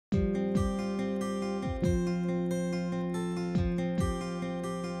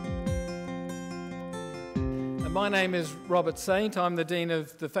My name is Robert Saint. I'm the Dean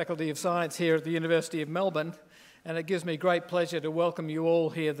of the Faculty of Science here at the University of Melbourne, and it gives me great pleasure to welcome you all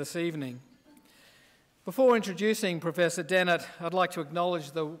here this evening. Before introducing Professor Dennett, I'd like to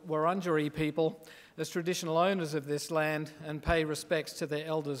acknowledge the Wurundjeri people as traditional owners of this land and pay respects to their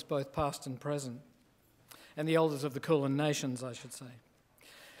elders, both past and present, and the elders of the Kulin Nations, I should say.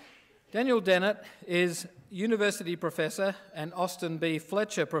 Daniel Dennett is University Professor and Austin B.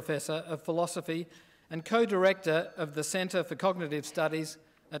 Fletcher Professor of Philosophy and co-director of the Centre for Cognitive Studies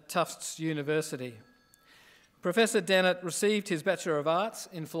at Tufts University. Professor Dennett received his Bachelor of Arts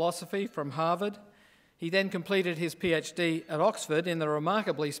in Philosophy from Harvard. He then completed his PhD at Oxford in the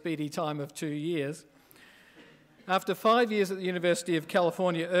remarkably speedy time of 2 years. After 5 years at the University of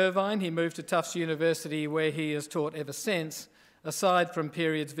California, Irvine, he moved to Tufts University, where he has taught ever since, aside from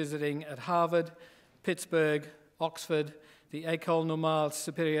periods visiting at Harvard, Pittsburgh, Oxford, the École Normale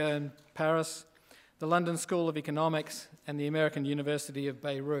Supérieure in Paris, the London School of Economics, and the American University of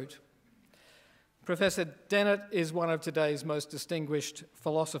Beirut. Professor Dennett is one of today's most distinguished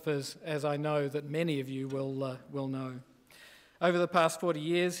philosophers, as I know that many of you will know. Over the past 40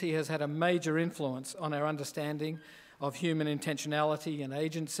 years, he has had a major influence on our understanding of human intentionality and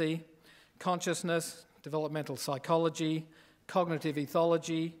agency, consciousness, developmental psychology, cognitive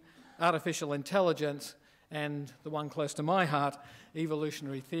ethology, artificial intelligence, and the one close to my heart,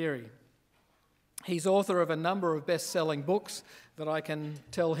 evolutionary theory. He's author of a number of best-selling books that I can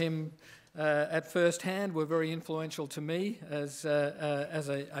tell him at first hand were very influential to me as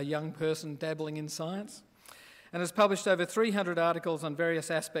a young person dabbling in science, and has published over 300 articles on various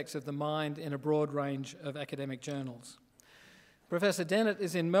aspects of the mind in a broad range of academic journals. Professor Dennett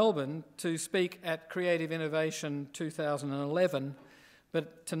is in Melbourne to speak at Creative Innovation 2011,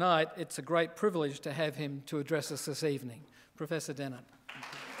 but tonight it's a great privilege to have him to address us this evening. Professor Dennett.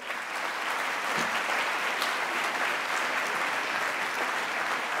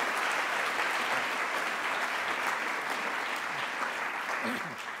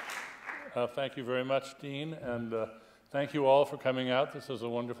 Thank you very much, Dean, and thank you all for coming out. This is a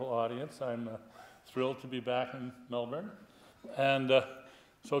wonderful audience. I'm thrilled to be back in Melbourne. And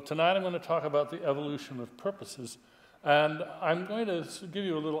so tonight I'm going to talk about the evolution of purposes, and I'm going to give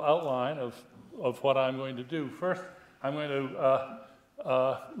you a little outline of what I'm going to do. First, I'm going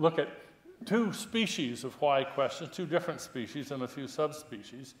to look at two species of why questions, two different species and a few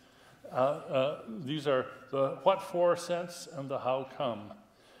subspecies. These are the what for sense and the how come.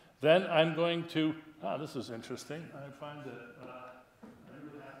 Then I'm going to, this is interesting. I find that I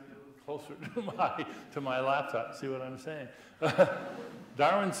really have to get a little closer to my laptop, see what I'm saying.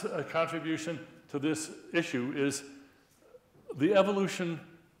 Darwin's contribution to this issue is the evolution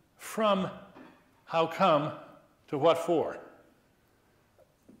from how come to what for.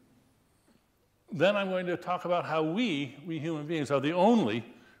 Then I'm going to talk about how we human beings, are the only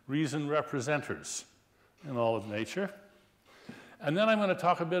reason representers in all of nature. And then I'm going to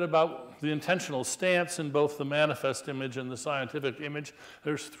talk a bit about the intentional stance in both the manifest image and the scientific image.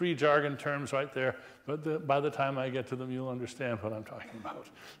 There's three jargon terms right there, but by the time I get to them, you'll understand what I'm talking about,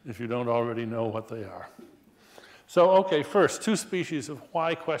 if you don't already know what they are. So, okay, first, two species of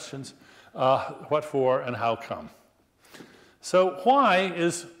why questions, what for and how come. So why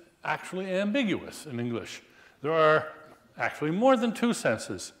is actually ambiguous in English. There are actually more than two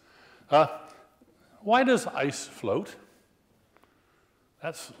senses. Why does ice float?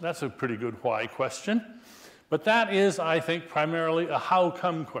 That's a pretty good why question. But that is, I think, primarily a how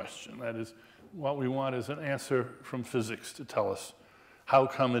come question. That is, what we want is an answer from physics to tell us how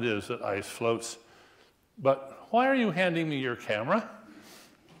come it is that ice floats. But why are you handing me your camera?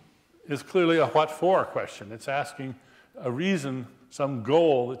 Is clearly a what for question. It's asking a reason, some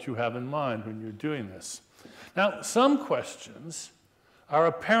goal that you have in mind when you're doing this. Now, some questions are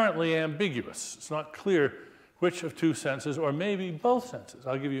apparently ambiguous. It's not clear which of two senses, or maybe both senses.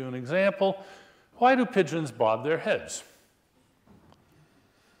 I'll give you an example. Why do pigeons bob their heads?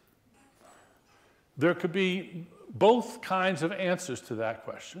 There could be both kinds of answers to that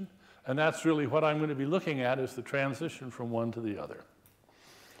question, and that's really what I'm going to be looking at, is the transition from one to the other.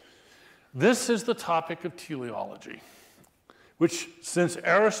 This is the topic of teleology, which since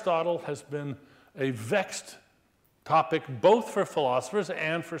Aristotle has been a vexed topic both for philosophers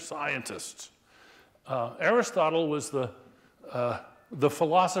and for scientists. Aristotle was the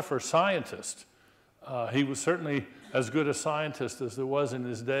philosopher-scientist. He was certainly as good a scientist as there was in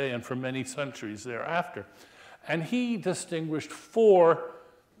his day and for many centuries thereafter. And he distinguished four,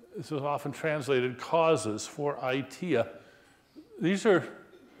 this is often translated causes, four aitia. These are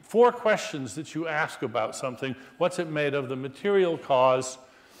four questions that you ask about something. What's it made of? The material cause.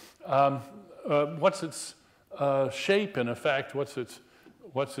 What's its shape, in effect, what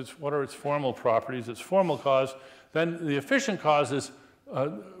are its formal properties, its formal cause. Then the efficient cause is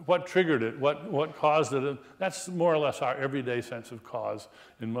what triggered it, what caused it. That's more or less our everyday sense of cause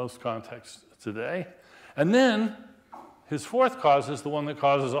in most contexts today. And then his fourth cause is the one that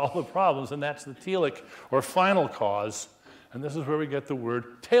causes all the problems, and that's the telic, or final cause. And this is where we get the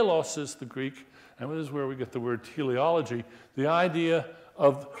word telos, is the Greek, and this is where we get the word teleology, the idea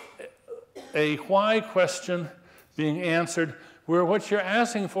of a why question being answered, where what you're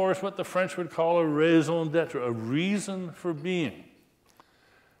asking for is what the French would call a raison d'etre, a reason for being.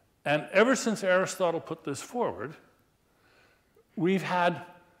 And ever since Aristotle put this forward, we've had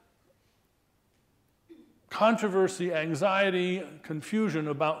controversy, anxiety, confusion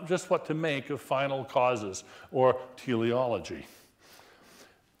about just what to make of final causes, or teleology.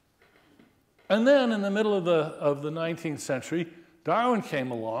 And then in the middle of the 19th century, Darwin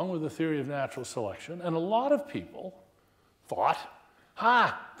came along with the theory of natural selection, and a lot of people thought,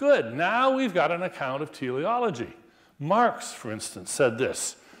 good, now we've got an account of teleology. Marx, for instance, said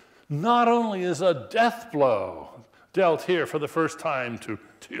this: not only is a death blow dealt here for the first time to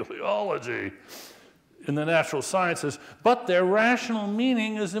teleology in the natural sciences, but their rational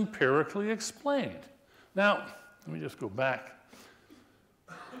meaning is empirically explained. Now, let me just go back.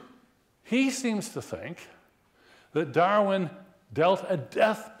 He seems to think that Darwin dealt a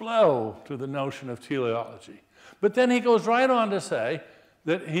death blow to the notion of teleology. But then he goes right on to say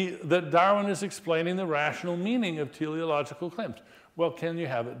that Darwin is explaining the rational meaning of teleological claims. Well, can you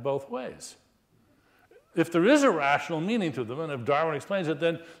have it both ways? If there is a rational meaning to them, and if Darwin explains it,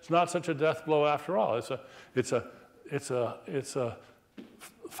 then it's not such a death blow after all. It's a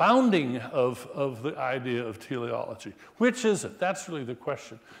founding of the idea of teleology. Which is it? That's really the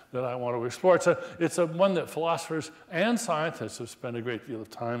question that I want to explore. It's one that philosophers and scientists have spent a great deal of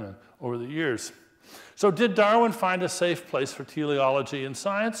time in over the years. So did Darwin find a safe place for teleology in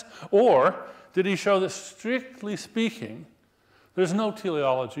science? Or did he show that, strictly speaking, there's no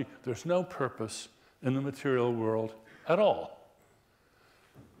teleology, there's no purpose in the material world at all?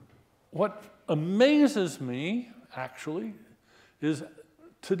 What amazes me, actually, is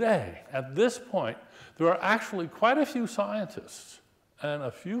today, at this point, there are actually quite a few scientists and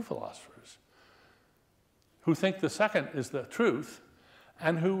a few philosophers who think the second is the truth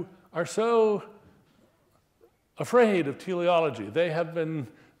and who are so afraid of teleology. They have been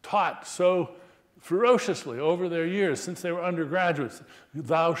taught so ferociously over their years since they were undergraduates,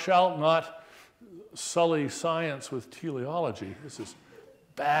 thou shalt not sully science with teleology. This is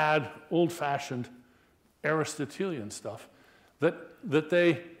bad, old-fashioned Aristotelian stuff, that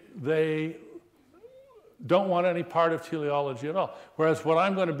they don't want any part of teleology at all. Whereas what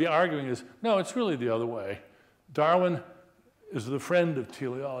I'm going to be arguing is, no, it's really the other way. Darwin is the friend of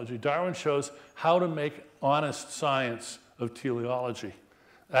teleology. Darwin shows how to make honest science of teleology.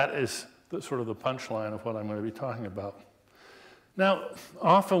 That is sort of the punchline of what I'm going to be talking about. Now,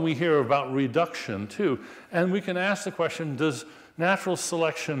 often we hear about reduction, too, and we can ask the question, does natural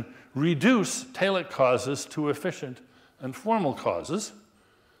selection reduce telic causes to efficient and formal causes?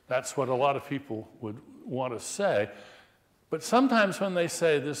 That's what a lot of people would want to say. But sometimes when they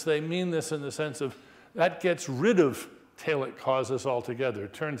say this, they mean this in the sense of that gets rid of telic causes altogether.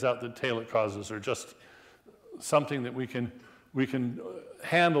 It turns out that telic causes are just something that we can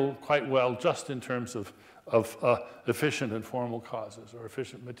handle quite well just in terms of efficient and formal causes, or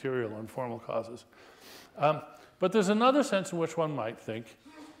efficient material and formal causes. But there's another sense in which one might think,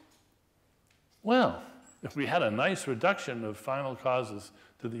 well, if we had a nice reduction of final causes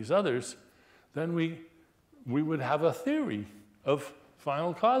to these others, then we would have a theory of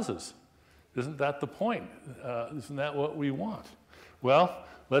final causes. Isn't that the point? Isn't that what we want? Well,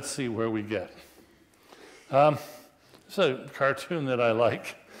 let's see where we get. It's a cartoon that I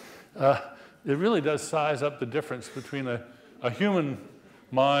like. It really does size up the difference between a human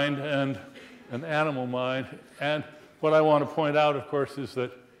mind and an animal mind. And what I want to point out, of course, is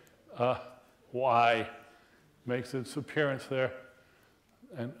that why makes its appearance there.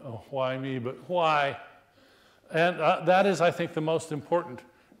 And why me, but why? And that is, I think, the most important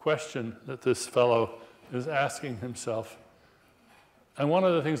question that this fellow is asking himself. And one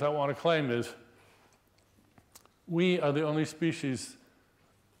of the things I want to claim is we are the only species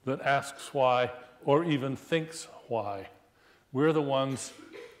that asks why or even thinks why. We're the ones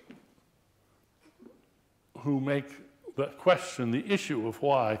who make the question, the issue of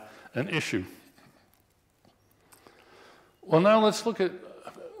why, an issue. Well, now let's look at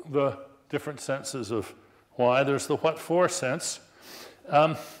the different senses of why. There's the what for sense.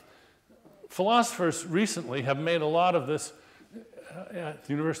 Philosophers recently have made a lot of this at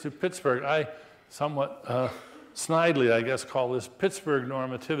the University of Pittsburgh. I somewhat snidely, I guess, call this Pittsburgh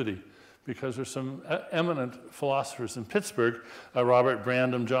normativity, because there's some eminent philosophers in Pittsburgh, Robert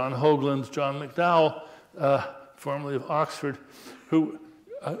Brandom, John Hoagland, John McDowell, formerly of Oxford, for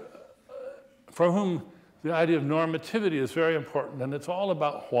whom the idea of normativity is very important, and it's all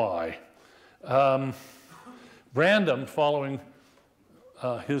about why. Brandom, following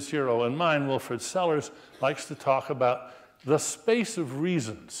his hero and mine, Wilfrid Sellars, likes to talk about the space of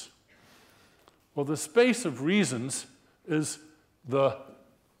reasons. Well, the space of reasons is the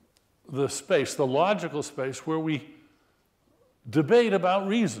space, the logical space, where we debate about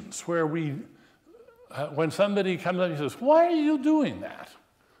reasons, where we, when somebody comes up and says, why are you doing that?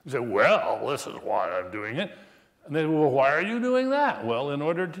 You say, well, this is why I'm doing it. And they say, well, why are you doing that? Well, in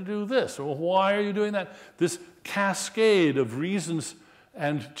order to do this. Well, why are you doing that? This cascade of reasons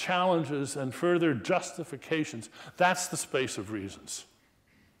and challenges and further justifications, that's the space of reasons.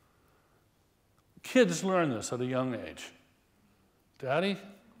 Kids learn this at a young age. Daddy,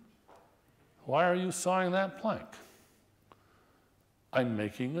 why are you sawing that plank? I'm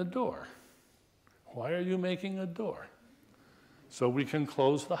making a door. Why are you making a door? So we can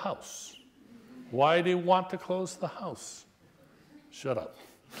close the house. Why do you want to close the house? Shut up.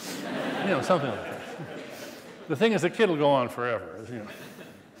 You know, something like that. The thing is, the kid will go on forever. You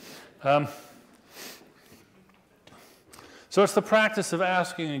know. So it's the practice of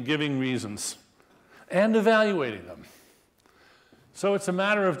asking and giving reasons and evaluating them. So it's a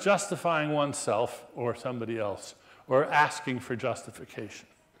matter of justifying oneself or somebody else, or asking for justification.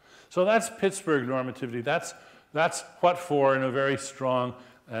 So that's Pittsburgh normativity. That's what for in a very strong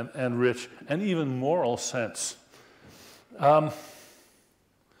and rich and even moral sense. How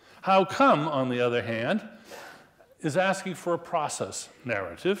come, on the other hand, is asking for a process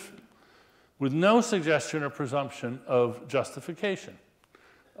narrative with no suggestion or presumption of justification.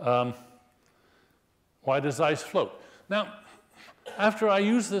 Why does ice float? Now, after I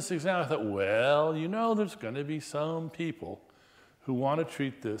used this example, I thought, well, you know, there's going to be some people who want to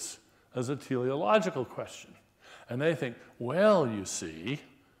treat this as a teleological question. And they think, well, you see,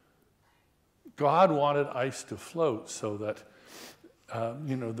 God wanted ice to float so that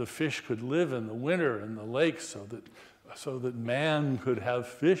you know, the fish could live in the winter in the lakes, so that man could have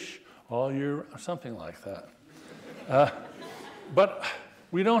fish all year, or something like that. But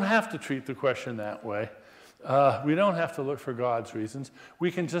we don't have to treat the question that way. We don't have to look for God's reasons. We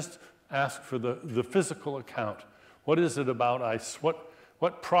can just ask for the physical account. What is it about ice?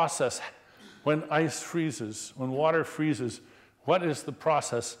 What process, when ice freezes, when water freezes, what is the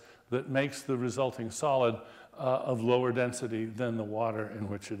process that makes the resulting solid of lower density than the water in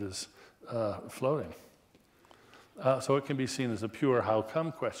which it is floating? So it can be seen as a pure how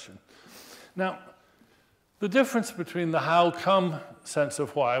come question. Now, the difference between the how come sense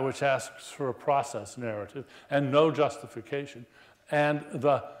of why, which asks for a process narrative and no justification, and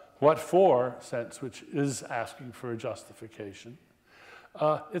the what for sense, which is asking for a justification,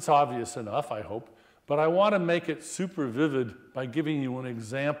 it's obvious enough, I hope. But I want to make it super vivid by giving you an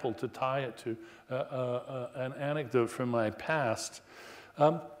example to tie it to an anecdote from my past.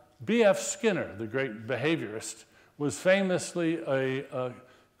 B.F. Skinner, the great behaviorist, was famously a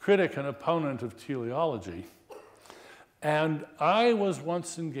critic and opponent of teleology. And I was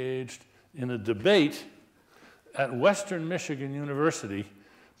once engaged in a debate at Western Michigan University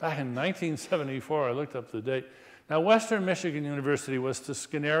back in 1974. I looked up the date. Now, Western Michigan University was to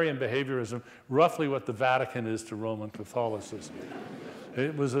Skinnerian behaviorism roughly what the Vatican is to Roman Catholicism.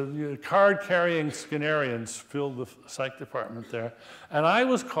 It was card-carrying Skinnerians filled the psych department there. And I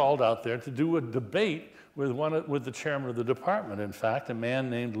was called out there to do a debate with the chairman of the department, in fact, a man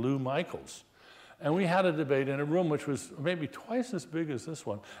named Lou Michaels. And we had a debate in a room which was maybe twice as big as this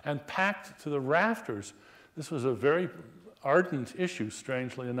one, and packed to the rafters. This was a very ardent issue,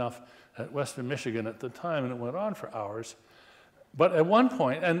 strangely enough, at Western Michigan at the time, and it went on for hours. But at one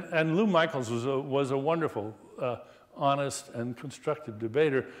point, and Lou Michaels was a wonderful, honest, and constructive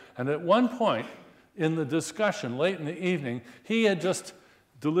debater, and at one point in the discussion, late in the evening, he had just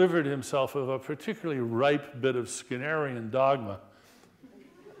delivered himself of a particularly ripe bit of Skinnerian dogma.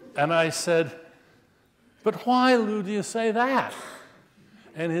 And I said, "But why, Lou, do you say that?"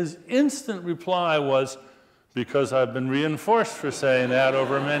 And his instant reply was, "Because I've been reinforced for saying that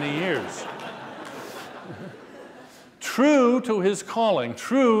over many years." True to his calling,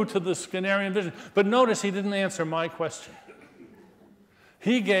 true to the Skinnerian vision. But notice he didn't answer my question.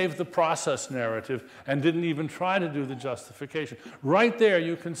 He gave the process narrative and didn't even try to do the justification. Right there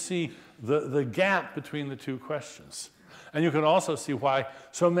you can see the gap between the two questions. And you can also see why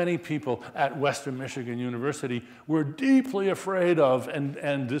so many people at Western Michigan University were deeply afraid of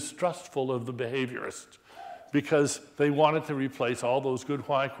and distrustful of the behaviorist, because they wanted to replace all those good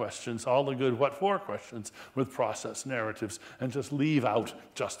why questions, all the good what for questions with process narratives and just leave out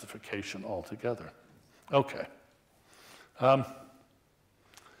justification altogether. Okay.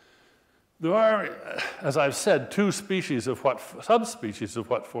 There are, as I've said, two species of subspecies of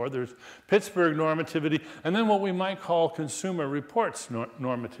what for. There's Pittsburgh normativity, and then what we might call consumer reports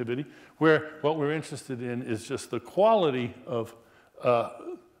normativity, where what we're interested in is just the quality of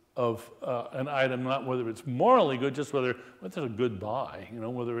an item, not whether it's morally good, just whether it's a good buy,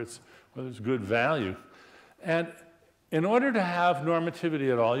 whether it's good value. And in order to have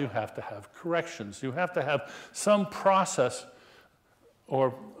normativity at all, you have to have corrections. You have to have some process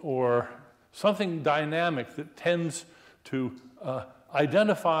or something dynamic that tends to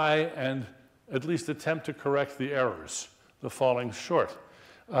identify and at least attempt to correct the errors, the falling short,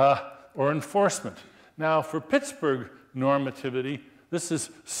 or enforcement. Now, for Pittsburgh normativity, this is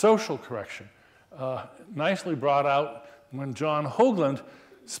social correction, nicely brought out when John Hoagland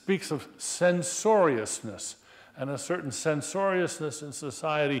speaks of censoriousness and a certain censoriousness in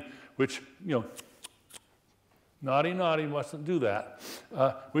society which, naughty, naughty, mustn't do that,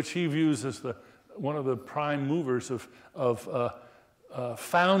 which he views as one of the prime movers of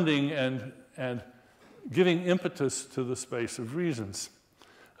founding and giving impetus to the space of reasons.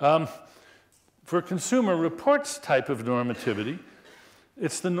 For consumer reports type of normativity,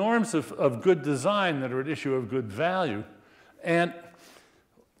 it's the norms of good design that are at issue of good value. And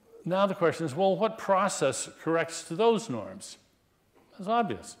now the question is, well, what process corrects to those norms? It's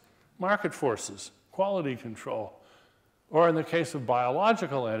obvious. Market forces, quality control, or in the case of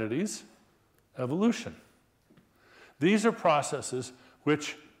biological entities, evolution. These are processes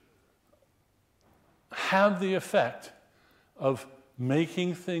which have the effect of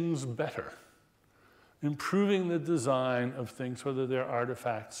making things better, improving the design of things, whether they're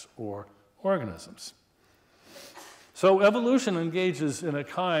artifacts or organisms. So evolution engages in a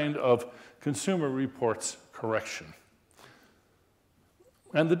kind of consumer reports correction.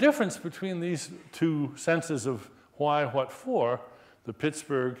 And the difference between these two senses of why, what for, the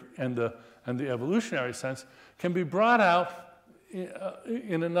Pittsburgh and the evolutionary sense, can be brought out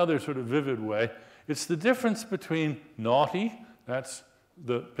in another sort of vivid way. It's the difference between naughty, that's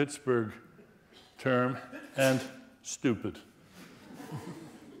the Pittsburgh term, and stupid.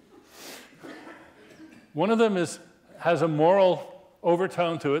 One of them has a moral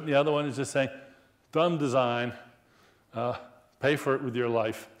overtone to it, and the other one is just saying, dumb design, pay for it with your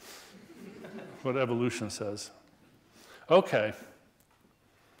life. What evolution says. Okay.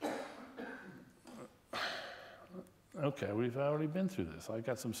 Okay, we've already been through this. I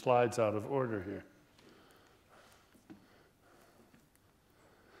got some slides out of order here.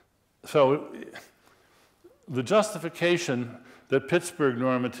 So the justification that Pittsburgh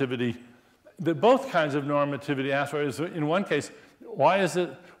normativity, that both kinds of normativity ask for is, in one case, why is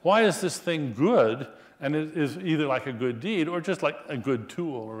this thing good? And it is either like a good deed or just like a good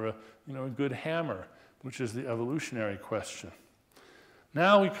tool or a good hammer, which is the evolutionary question.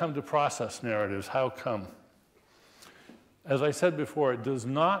 Now we come to process narratives. How come? As I said before, it does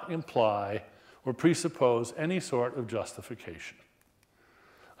not imply or presuppose any sort of justification.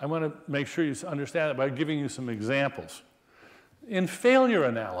 I want to make sure you understand it by giving you some examples. In failure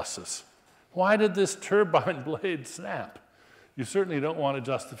analysis, why did this turbine blade snap? You certainly don't want a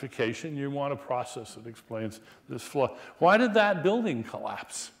justification. You want a process that explains this flaw. Why did that building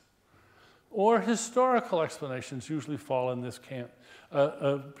collapse? Or historical explanations usually fall in this camp.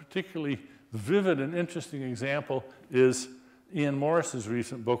 A particularly vivid and interesting example is Ian Morris's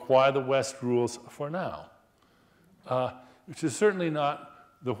recent book, Why the West Rules for Now, which is certainly not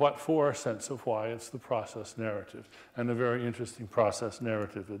the what for sense of why, it's the process narrative, and a very interesting process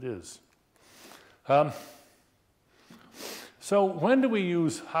narrative it is. So when do we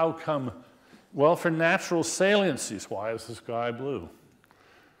use how come? Well, for natural saliencies, why is the sky blue?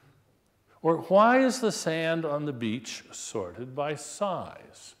 Or why is the sand on the beach sorted by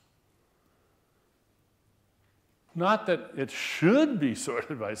size? Not that it should be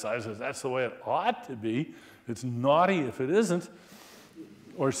sorted by size, because that's the way it ought to be. It's naughty if it isn't,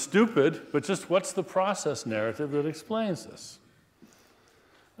 or stupid, but just what's the process narrative that explains this?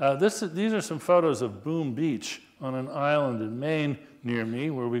 These are some photos of Boom Beach on an island in Maine near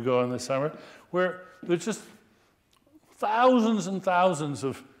me, where we go in the summer, where there's just thousands and thousands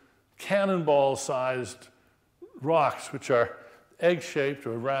of cannonball-sized rocks, which are egg-shaped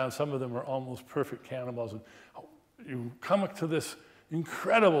or round. Some of them are almost perfect cannonballs. And you come up to this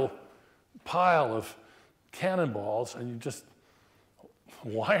incredible pile of cannonballs, and you just,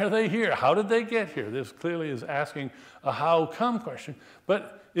 why are they here? How did they get here? This clearly is asking a how come question.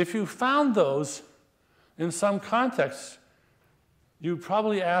 But if you found those, in some contexts, you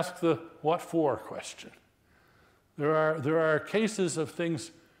probably ask the what for question. There are cases of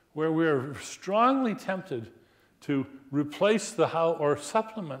things where we're strongly tempted to replace the how or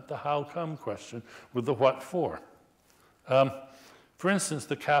supplement the how come question with the what for. For instance,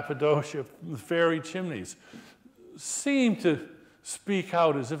 the Cappadocia fairy chimneys seem to speak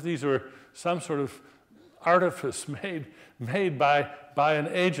out as if these were some sort of artifice made by an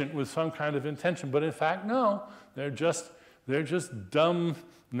agent with some kind of intention. But in fact, no, they're just dumb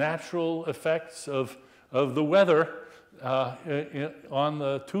natural effects of the weather on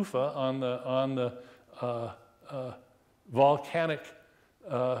the tufa, on the volcanic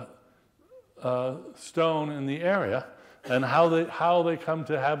stone in the area, and how they come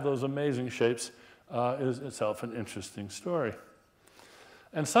to have those amazing shapes is itself an interesting story.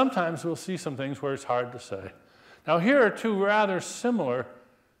 And sometimes we'll see some things where it's hard to say. Now here are two rather similar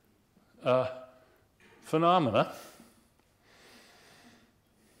phenomena.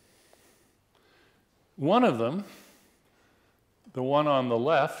 One of them, the one on the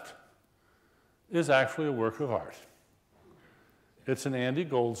left, is actually a work of art. It's an Andy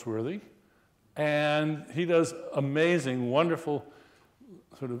Goldsworthy, and he does amazing, wonderful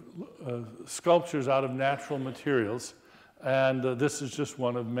sort of sculptures out of natural materials, and this is just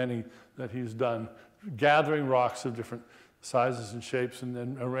one of many that he's done, gathering rocks of different sizes and shapes and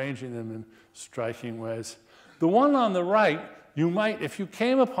then arranging them in striking ways. The one on the right, you might, if you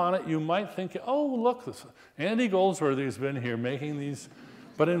came upon it, you might think, oh, look, Andy Goldsworthy has been here making these.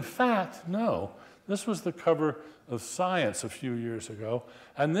 But in fact, no. This was the cover of Science a few years ago,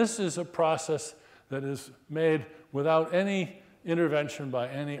 and this is a process that is made without any intervention by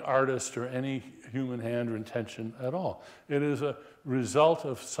any artist or any human hand or intention at all. It is a result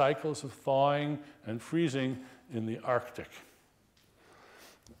of cycles of thawing and freezing in the Arctic.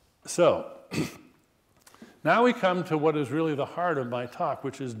 So, now we come to what is really the heart of my talk,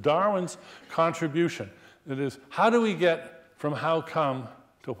 which is Darwin's contribution. That is, how do we get from how come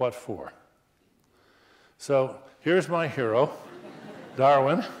to what for? So here's my hero,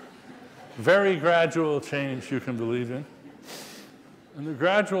 Darwin. Very gradual change you can believe in. And the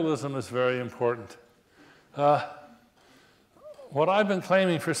gradualism is very important. What I've been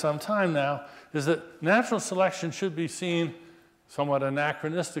claiming for some time now is that natural selection should be seen somewhat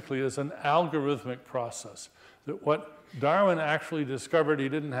anachronistically as an algorithmic process. That what Darwin actually discovered, he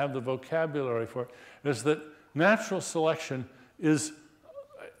didn't have the vocabulary for it, is that natural selection is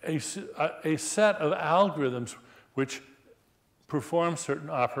a set of algorithms which perform certain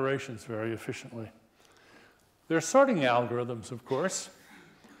operations very efficiently. They're sorting algorithms, of course,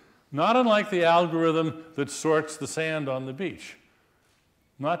 not unlike the algorithm that sorts the sand on the beach.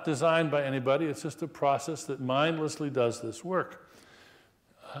 Not designed by anybody, it's just a process that mindlessly does this work.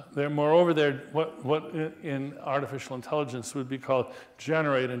 Moreover, what in artificial intelligence would be called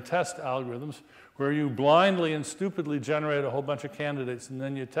generate and test algorithms, where you blindly and stupidly generate a whole bunch of candidates and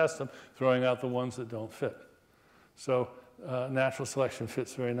then you test them, throwing out the ones that don't fit. So natural selection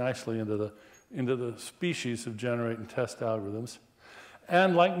fits very nicely into the species of generate and test algorithms.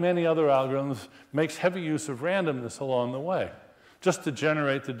 And like many other algorithms, makes heavy use of randomness along the way, just to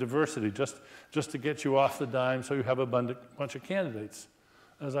generate the diversity, just to get you off the dime so you have a bunch of candidates.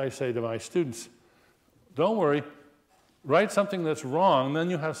 As I say to my students, don't worry, write something that's wrong, then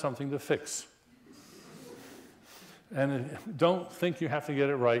you have something to fix. And don't think you have to get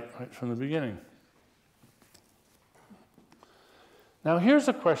it right from the beginning. Now here's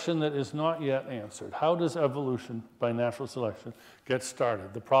a question that is not yet answered. How does evolution by natural selection get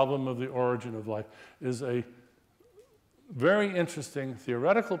started? The problem of the origin of life is a very interesting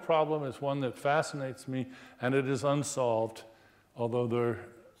theoretical problem. It's one that fascinates me, and it is unsolved, although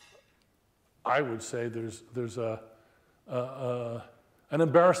I would say there's an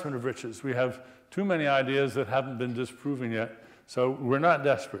embarrassment of riches. We have too many ideas that haven't been disproven yet, so we're not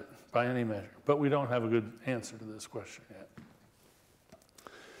desperate by any measure, but we don't have a good answer to this question yet.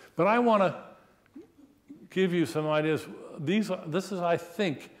 But I want to give you some ideas. This is, I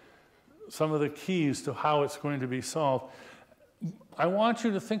think, some of the keys to how it's going to be solved. I want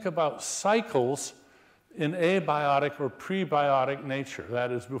you to think about cycles in abiotic or prebiotic nature.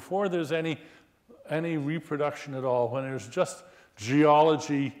 That is, before there's any reproduction at all, when there's just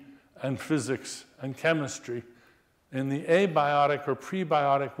geology and physics and chemistry. In the abiotic or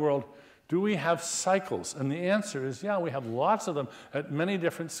prebiotic world, do we have cycles? And the answer is, yeah, we have lots of them at many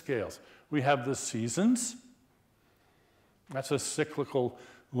different scales. We have the seasons. That's a cyclical,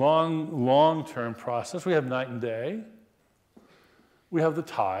 long-term process. We have night and day. We have the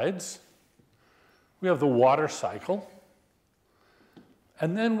tides. We have the water cycle.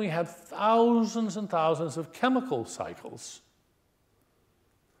 And then we have thousands and thousands of chemical cycles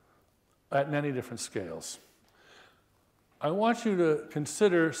at many different scales. I want you to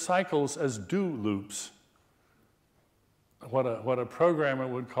consider cycles as do loops, what a programmer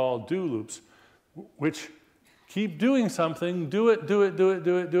would call do loops, which keep doing something, do it,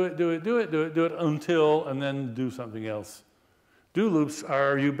 until, and then do something else. Do loops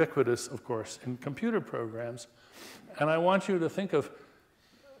are ubiquitous, of course, in computer programs. And I want you to think of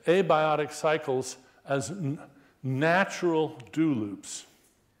abiotic cycles as natural do loops.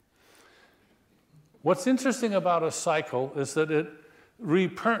 What's interesting about a cycle is that it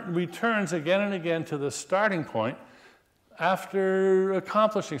returns again and again to the starting point after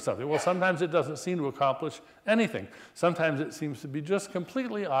accomplishing something. Well, sometimes it doesn't seem to accomplish anything. Sometimes it seems to be just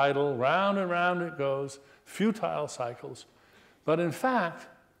completely idle, round and round it goes, futile cycles. But in fact,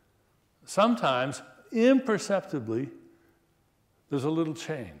 sometimes, imperceptibly, there's a little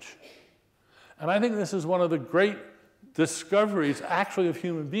change. And I think this is one of the great discoveries, actually, of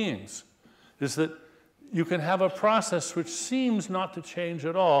human beings, is that you can have a process which seems not to change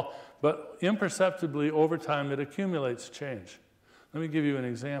at all, but imperceptibly, over time, it accumulates change. Let me give you an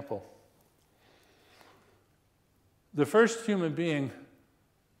example. The first human being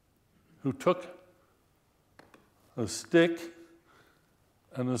who took a stick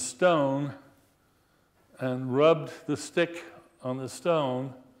and a stone and rubbed the stick on the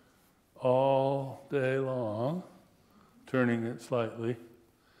stone all day long, turning it slightly,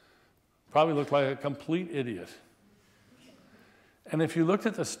 probably looked like a complete idiot. And if you looked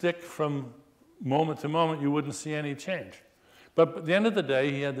at the stick from moment to moment, you wouldn't see any change. But at the end of the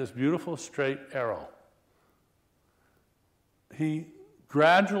day, he had this beautiful straight arrow. He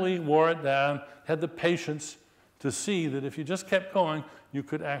gradually wore it down, had the patience to see that if you just kept going, you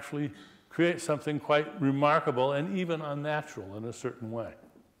could actually create something quite remarkable and even unnatural in a certain way.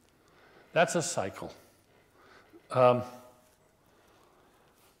 That's a cycle.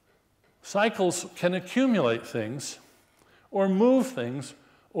 Cycles can accumulate things, or move things,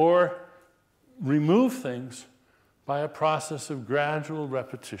 or remove things by a process of gradual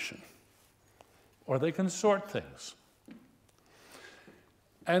repetition. Or they can sort things.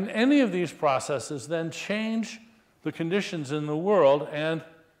 And any of these processes then change the conditions in the world, and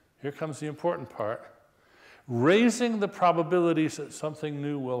here comes the important part, raising the probabilities that something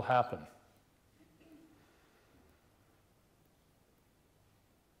new will happen.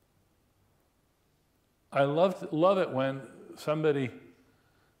 I love it when somebody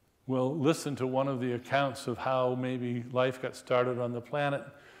will listen to one of the accounts of how maybe life got started on the planet.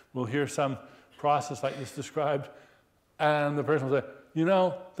 We'll hear some process like this described, and the person will say, you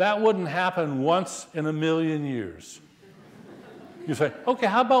know, that wouldn't happen once in a million years. You say, okay,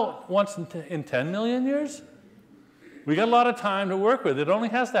 how about once in 10 million years? We got a lot of time to work with. It only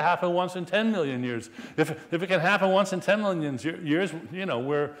has to happen once in 10 million years. If it can happen once in 10 million years, you know,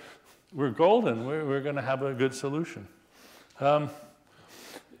 we're golden. We're going to have a good solution. But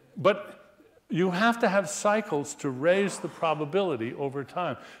you have to have cycles to raise the probability over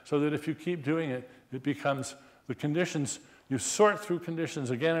time, so that if you keep doing it, it becomes the conditions. You sort through conditions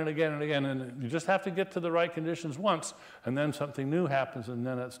again and again and again, and you just have to get to the right conditions once, and then something new happens, and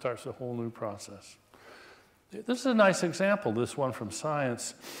then it starts a whole new process. This is a nice example, this one from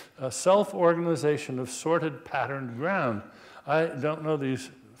science, a self-organization of sorted patterned ground. I don't know these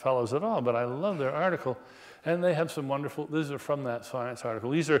fellows at all, but I love their article, and they have some wonderful, these are from that science article.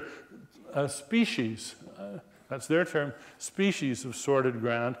 These are species, that's their term, species of sorted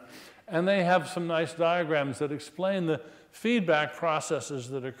ground, and they have some nice diagrams that explain the feedback processes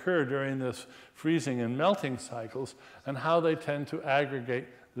that occur during this freezing and melting cycles and how they tend to aggregate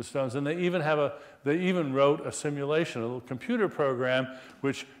the stones. And they even wrote a simulation, a little computer program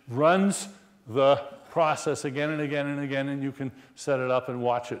which runs the process again and again and again, and you can set it up and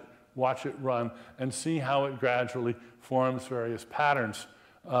watch it run and see how it gradually forms various patterns,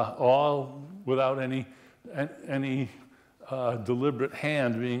 all without any deliberate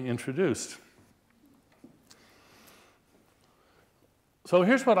hand being introduced. So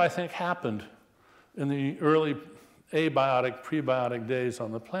here's what I think happened in the early abiotic, prebiotic days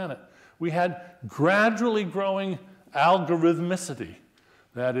on the planet. We had gradually growing algorithmicity.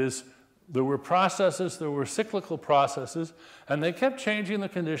 That is, there were processes, there were cyclical processes, and they kept changing the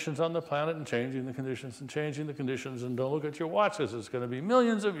conditions on the planet and changing the conditions and changing the conditions. And don't look at your watches, it's going to be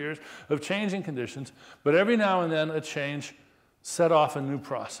millions of years of changing conditions. But every now and then a change set off a new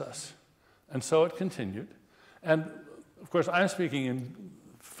process. And so it continued. And of course, I'm speaking in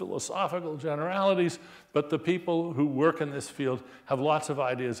philosophical generalities, but the people who work in this field have lots of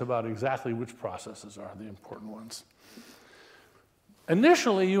ideas about exactly which processes are the important ones.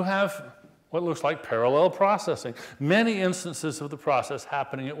 Initially, you have what looks like parallel processing, many instances of the process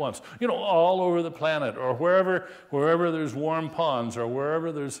happening at once, all over the planet, or wherever there's warm ponds, or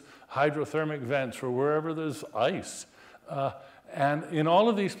wherever there's hydrothermic vents, or wherever there's ice. And in all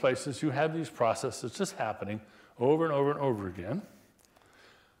of these places, you have these processes just happening over and over and over again.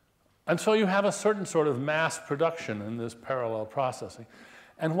 And so you have a certain sort of mass production in this parallel processing.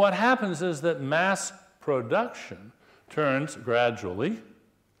 And what happens is that mass production turns gradually,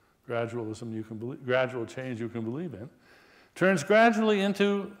 gradual change you can believe in, turns gradually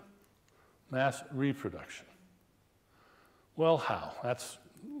into mass reproduction. Well, how? That's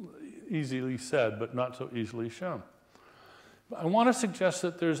easily said, but not so easily shown. I want to suggest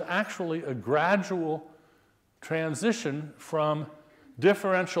that there's actually a gradual transition from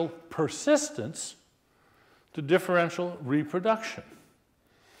differential persistence to differential reproduction.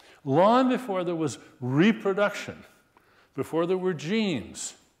 Long before there was reproduction, before there were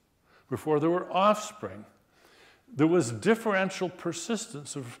genes, before there were offspring, there was differential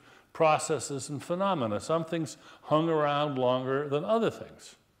persistence of processes and phenomena. Some things hung around longer than other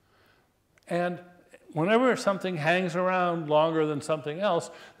things. And whenever something hangs around longer than something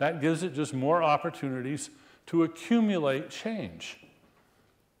else, that gives it just more opportunities to accumulate change.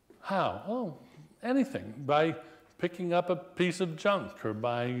 How? Oh, anything. By picking up a piece of junk, or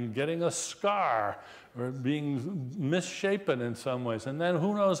by getting a scar, or being misshapen in some ways. And then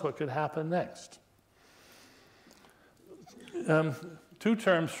who knows what could happen next. Two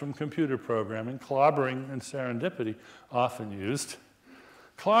terms from computer programming, clobbering and serendipity, often used.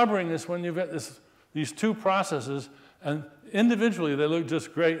 Clobbering is when you've got these two processes, and individually they look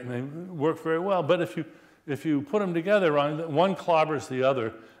just great and they work very well. But if you put them together, one clobbers the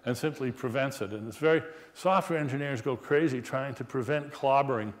other and simply prevents it. And software engineers go crazy trying to prevent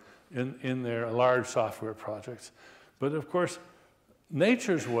clobbering in their large software projects. But of course,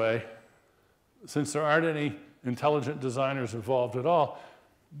 nature's way, since there aren't any intelligent designers involved at all,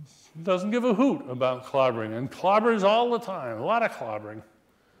 doesn't give a hoot about clobbering, and clobbers all the time, a lot of clobbering.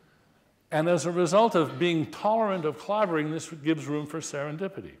 And as a result of being tolerant of clobbering, this gives room for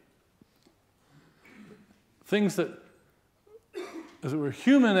serendipity. Things that, as it were,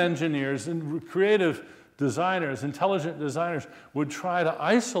 human engineers and creative designers, intelligent designers, would try to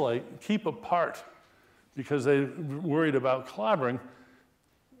isolate, keep apart, because they worried about clobbering,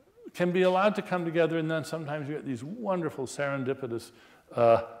 can be allowed to come together, and then sometimes you get these wonderful serendipitous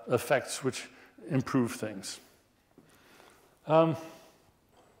effects which improve things.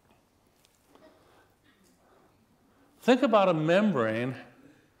 Think about a membrane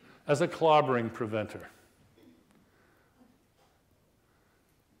as a clobbering preventer.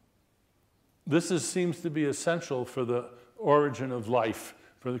 This seems to be essential for the origin of life,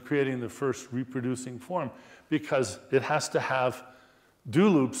 for creating the first reproducing form, because it has to have do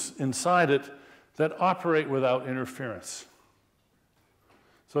loops inside it that operate without interference.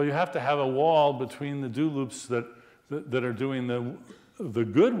 So you have to have a wall between the do loops that are doing the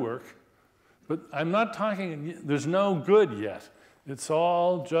good work, but I'm not talking, there's no good yet. It's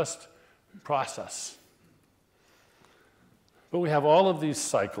all just process. But we have all of these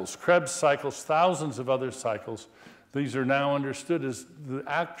cycles, Krebs cycles, thousands of other cycles. These are now understood as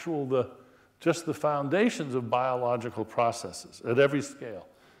just the foundations of biological processes at every scale.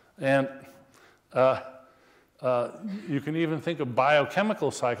 And you can even think of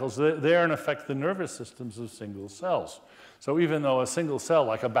biochemical cycles. They're in effect the nervous systems of single cells. So even though a single cell,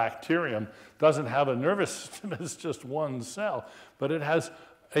 like a bacterium, doesn't have a nervous system, it's just one cell, but it has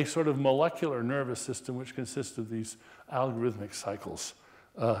a sort of molecular nervous system which consists of these algorithmic cycles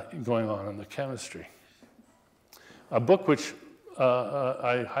going on in the chemistry. A book which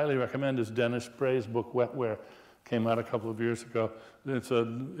I highly recommend is Dennis Bray's book, Wetware, came out a couple of years ago. It's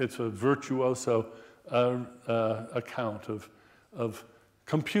a virtuoso account of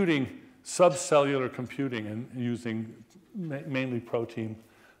computing, subcellular computing, and using mainly protein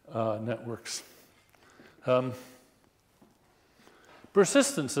networks.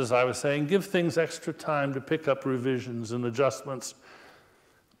 Persistence, as I was saying, give things extra time to pick up revisions and adjustments.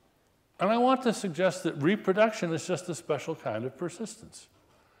 And I want to suggest that reproduction is just a special kind of persistence.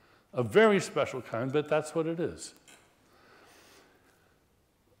 A very special kind, but that's what it is.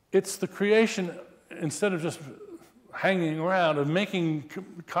 It's the creation, instead of just hanging around, of making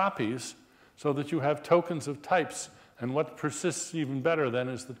copies so that you have tokens of types. And what persists even better then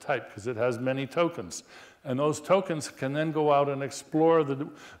is the type, because it has many tokens. And those tokens can then go out and explore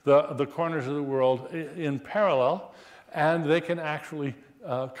the corners of the world in parallel, and they can actually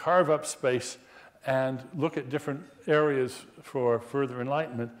carve up space and look at different areas for further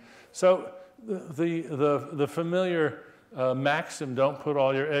enlightenment. So the familiar maxim, don't put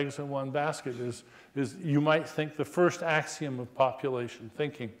all your eggs in one basket, is you might think the first axiom of population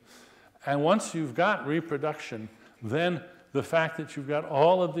thinking. And once you've got reproduction, then the fact that you've got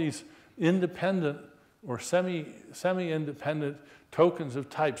all of these independent or semi-independent tokens of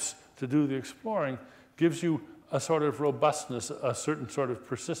types to do the exploring gives you a sort of robustness, a certain sort of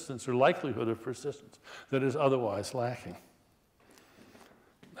persistence or likelihood of persistence that is otherwise lacking.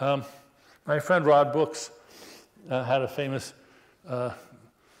 My friend Rod Brooks had a famous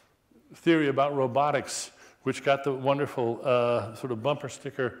theory about robotics, which got the wonderful sort of bumper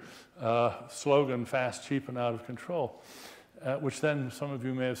sticker slogan, fast, cheap, and out of control, which then some of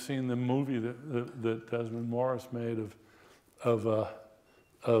you may have seen the movie that Desmond Morris made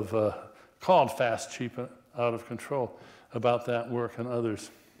called Fast, Cheap, and Out of Control, about that work and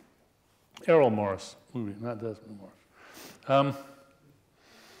others. Errol Morris movie, not Desmond Morris.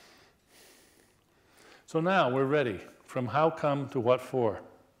 So now we're ready. From how come to what for?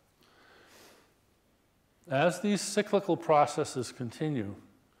 As these cyclical processes continue,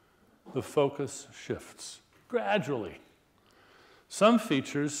 the focus shifts gradually. Some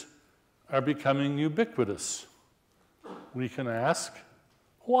features are becoming ubiquitous. We can ask,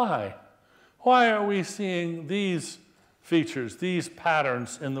 why? Why are we seeing these features, these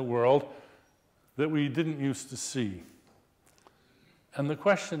patterns in the world that we didn't used to see? And the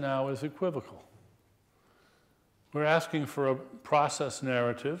question now is equivocal. We're asking for a process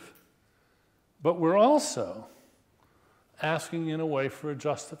narrative, but we're also asking in a way for a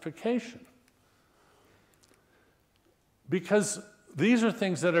justification. Because these are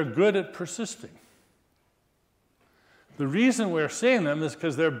things that are good at persisting. The reason we're seeing them is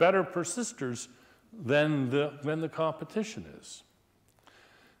because they're better persisters than the competition is.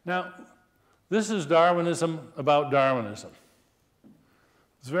 Now, this is Darwinism about Darwinism.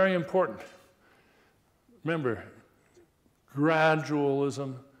 It's very important. Remember,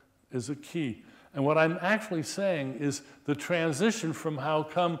 gradualism is a key. And what I'm actually saying is the transition from how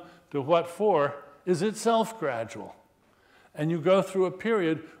come to what for is itself gradual. And you go through a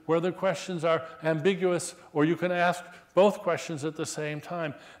period where the questions are ambiguous, or you can ask both questions at the same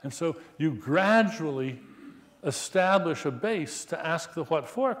time. And so you gradually establish a base to ask the what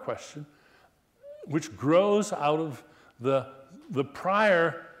for question, which grows out of the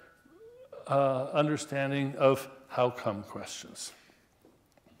prior understanding of how come questions.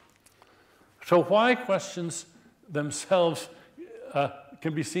 So why questions themselves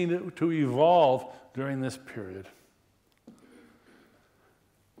can be seen to evolve during this period.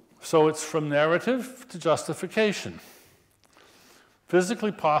 So it's from narrative to justification.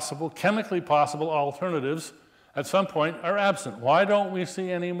 Physically possible, chemically possible alternatives at some point are absent. Why don't we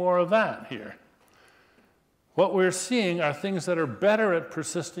see any more of that here? What we're seeing are things that are better at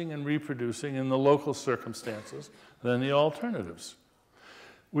persisting and reproducing in the local circumstances than the alternatives.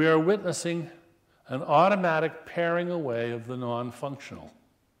 We are witnessing an automatic paring away of the non-functional.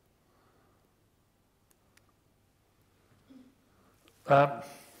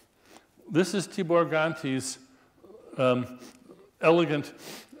 This is Tibor Ganti's elegant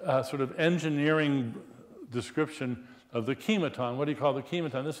sort of engineering description of the chematon. What do you call the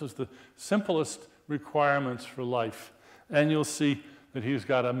chematon? This is the simplest requirements for life. And you'll see that he's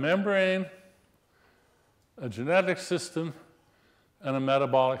got a membrane, a genetic system, and a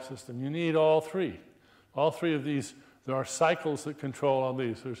metabolic system. You need all three. All three of these, there are cycles that control all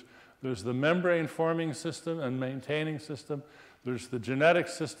these. There's the membrane forming system and maintaining system. There's the genetic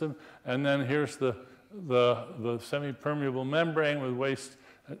system, and then here's the semi-permeable membrane with waste,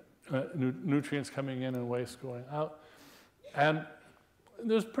 nutrients coming in and waste going out. And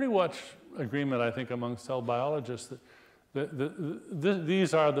there's pretty much agreement, I think, among cell biologists that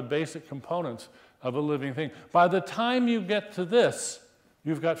these are the basic components of a living thing. By the time you get to this,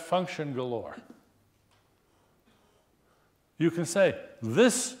 you've got function galore. You can say,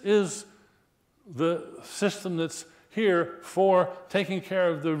 this is the system that's here for taking care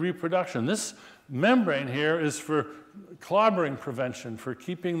of the reproduction. This membrane here is for clobbering prevention, for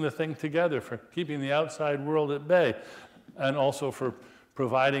keeping the thing together, for keeping the outside world at bay, and also for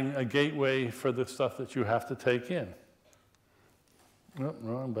providing a gateway for the stuff that you have to take in. Oh,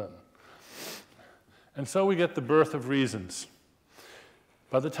 wrong button. And so we get the birth of reasons.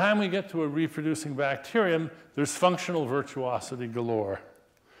 By the time we get to a reproducing bacterium, there's functional virtuosity galore.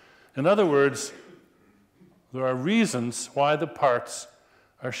 In other words, there are reasons why the parts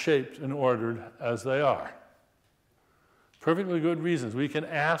are shaped and ordered as they are. Perfectly good reasons. We can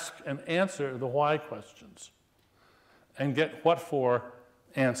ask and answer the why questions and get what for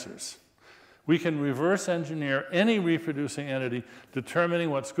answers. We can reverse engineer any reproducing entity, determining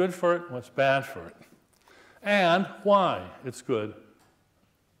what's good for it and what's bad for it. and why it's good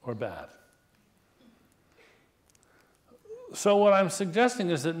or bad. So what I'm suggesting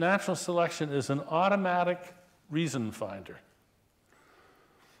is that natural selection is an automatic reason finder,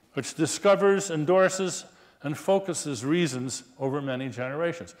 which discovers, endorses, and focuses reasons over many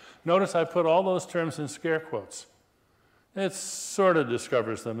generations. Notice I put all those terms in scare quotes. It sort of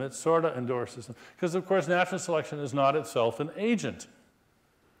discovers them, it sort of endorses them, because of course natural selection is not itself an agent.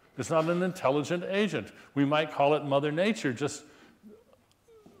 It's not an intelligent agent. We might call it Mother Nature just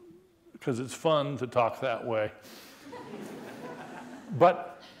because it's fun to talk that way.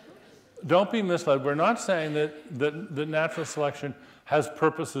 But don't be misled. We're not saying that natural selection has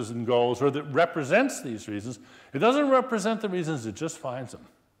purposes and goals or that represents these reasons. It doesn't represent the reasons, it just finds them.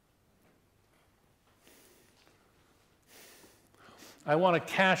 I want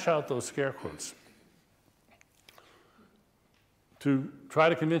to cash out those scare quotes to try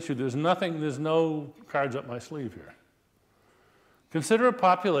to convince you there's no cards up my sleeve here. Consider a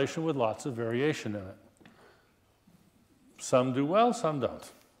population with lots of variation in it. Some do well, some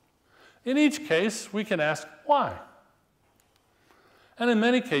don't. In each case, we can ask why. And in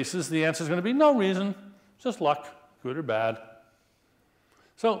many cases, the answer is going to be no reason, just luck, good or bad.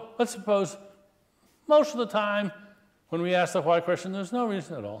 So let's suppose most of the time when we ask the why question, there's no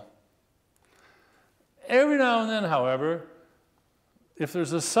reason at all. Every now and then, however, if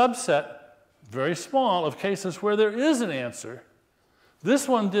there's a subset, very small, of cases where there is an answer, this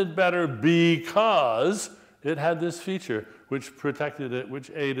one did better because it had this feature which protected it, which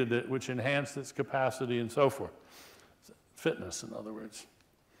aided it, which enhanced its capacity, and so forth. Fitness, in other words.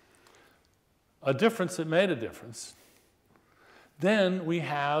 A difference that made a difference. Then we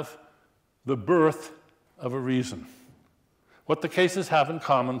have the birth of a reason. What the cases have in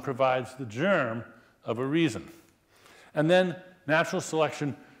common provides the germ of a reason. And then natural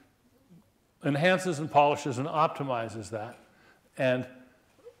selection enhances and polishes and optimizes that and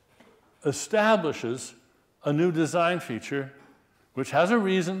establishes a new design feature which has a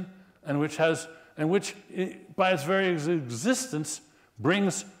reason and which by its very existence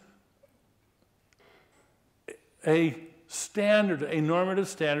brings a standard, a normative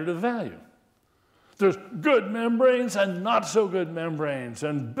standard of value. There's good membranes and not so good membranes,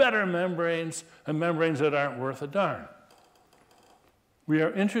 and better membranes and membranes that aren't worth a darn. We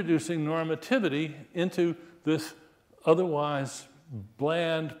are introducing normativity into this otherwise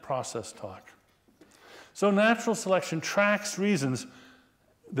bland process talk. So natural selection tracks reasons,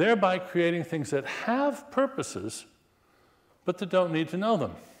 thereby creating things that have purposes, but that don't need to know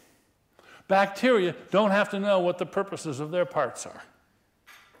them. Bacteria don't have to know what the purposes of their parts are.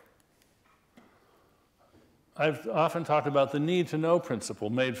 I've often talked about the need to know principle,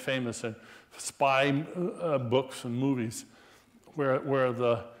 made famous in spy books and movies, where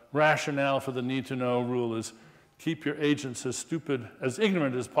the rationale for the need to know rule is keep your agents as stupid, as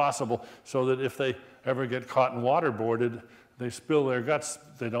ignorant as possible, so that if they ever get caught and waterboarded, they spill their guts,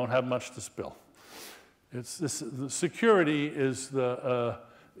 they don't have much to spill. The security is the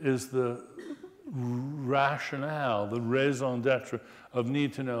rationale, the raison d'etre of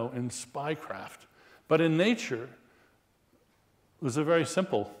need to know in spycraft. But in nature, it was a very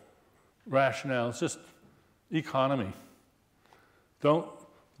simple rationale. It's just economy. Don't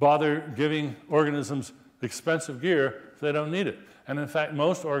bother giving organisms expensive gear if they don't need it. And in fact,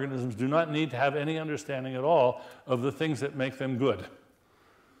 most organisms do not need to have any understanding at all of the things that make them good.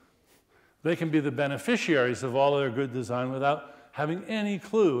 They can be the beneficiaries of all their good design without having any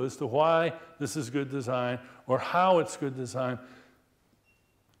clue as to why this is good design or how it's good design.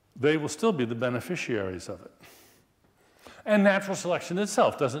 They will still be the beneficiaries of it. And natural selection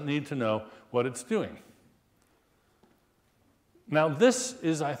itself doesn't need to know what it's doing. Now, this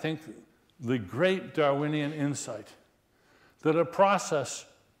is, I think, the great Darwinian insight, that a process,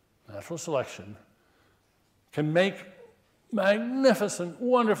 natural selection, can make magnificent,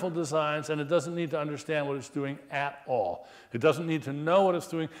 wonderful designs, and it doesn't need to understand what it's doing at all. It doesn't need to know what it's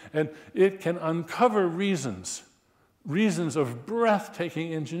doing, and it can uncover reasons of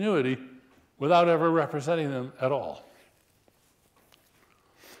breathtaking ingenuity without ever representing them at all.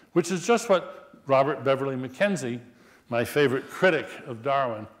 Which is just what Robert Beverly Mackenzie, my favorite critic of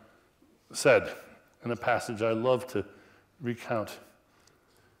Darwin, said in a passage I love to recount.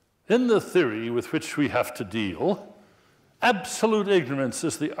 In the theory with which we have to deal, absolute ignorance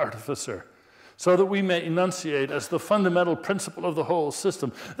is the artificer, so that we may enunciate as the fundamental principle of the whole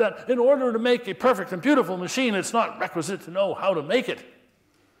system that in order to make a perfect and beautiful machine, it's not requisite to know how to make it.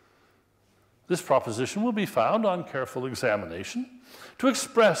 This proposition will be found on careful examination to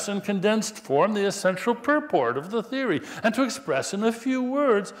express in condensed form the essential purport of the theory, and to express in a few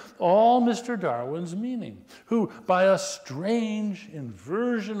words all Mr. Darwin's meaning, who, by a strange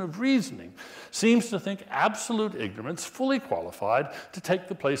inversion of reasoning, seems to think absolute ignorance fully qualified to take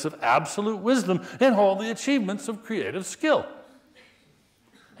the place of absolute wisdom in all the achievements of creative skill.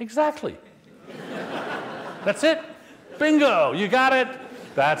 Exactly. That's it. Bingo, you got it.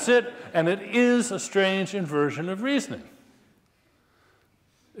 That's it. And it is a strange inversion of reasoning.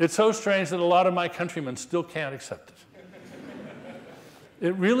 It's so strange that a lot of my countrymen still can't accept it.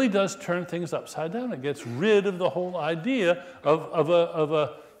 It really does turn things upside down. It gets rid of the whole idea of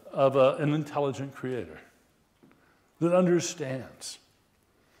an intelligent creator that understands.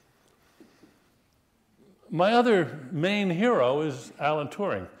 My other main hero is Alan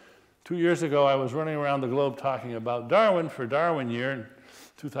Turing. 2 years ago, I was running around the globe talking about Darwin for Darwin year in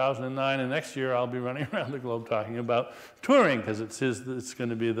 2009, and next year I'll be running around the globe talking about Turing, because it's going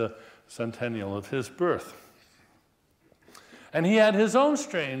to be the centennial of his birth. And he had his own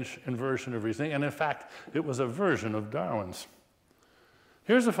strange inversion of reasoning, and in fact, it was a version of Darwin's.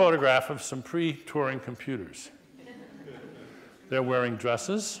 Here's a photograph of some pre-Turing computers. They're wearing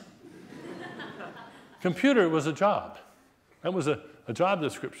dresses. Computer was a job. That was a job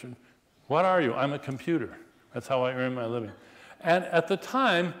description. What are you? I'm a computer. That's how I earn my living. And at the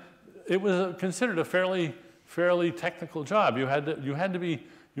time, it was considered a fairly technical job. You had to be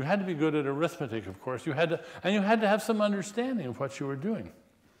good at arithmetic, of course. You had to have some understanding of what you were doing.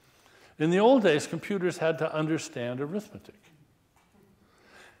 In the old days, computers had to understand arithmetic.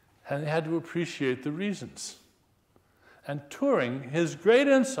 And they had to appreciate the reasons. And Turing, his great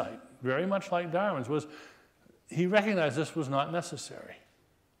insight, very much like Darwin's, was he recognized this was not necessary.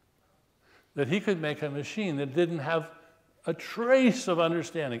 That he could make a machine that didn't have a trace of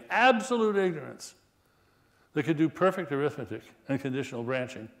understanding, absolute ignorance, that could do perfect arithmetic and conditional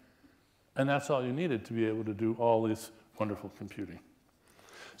branching. And that's all you needed to be able to do all this wonderful computing.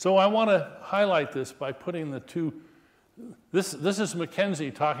 So I want to highlight this by putting the two. This is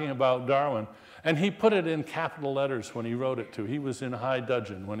Mackenzie talking about Darwin, and he put it in capital letters when he wrote it too. He was in high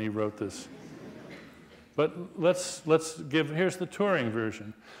dudgeon when he wrote this. But here's the Turing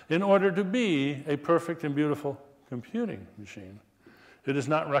version. In order to be a perfect and beautiful computing machine, it is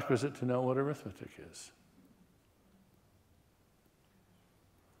not requisite to know what arithmetic is.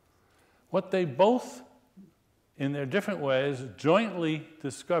 What they both, in their different ways, jointly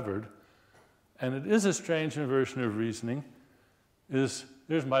discovered, and it is a strange inversion of reasoning, is,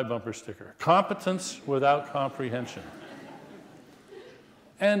 here's my bumper sticker, competence without comprehension.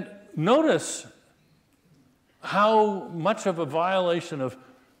 And notice how much of a violation of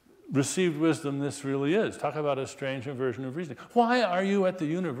received wisdom this really is. Talk about a strange inversion of reasoning. Why are you at the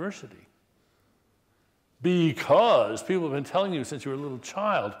university? Because people have been telling you since you were a little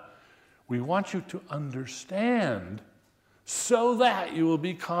child, we want you to understand so that you will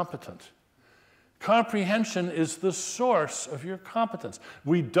be competent. Comprehension is the source of your competence.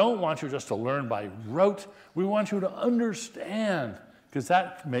 We don't want you just to learn by rote. We want you to understand, because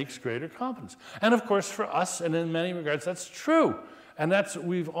that makes greater competence. And of course, for us, and in many regards, that's true. And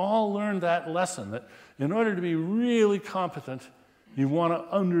we've all learned that lesson, that in order to be really competent, you want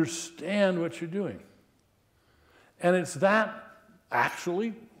to understand what you're doing. And it's that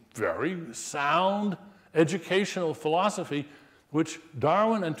actually very sound educational philosophy which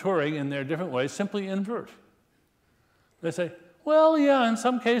Darwin and Turing, in their different ways, simply invert. They say, well, yeah, in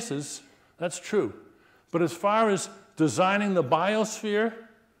some cases, that's true. But as far as designing the biosphere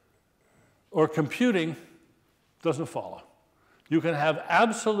or computing, doesn't follow. You can have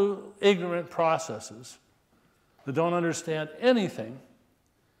absolute ignorant processes that don't understand anything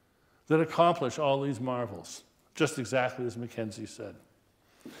that accomplish all these marvels, just exactly as Mackenzie said.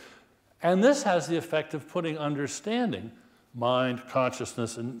 And this has the effect of putting understanding, mind,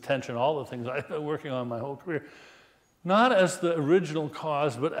 consciousness, intention, all the things I've been working on my whole career, not as the original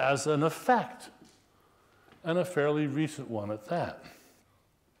cause, but as an effect, and a fairly recent one at that.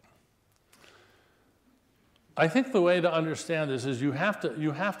 I think the way to understand this is you have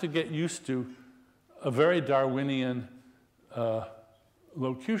to get used to a very Darwinian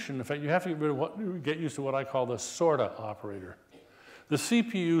locution. In fact, you have to get used to what I call the sorta operator. The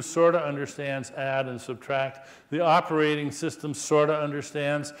CPU sort of understands add and subtract. The operating system sort of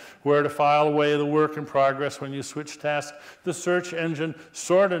understands where to file away the work in progress when you switch tasks. The search engine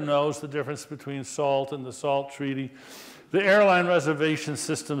sort of knows the difference between SALT and the SALT treaty. The airline reservation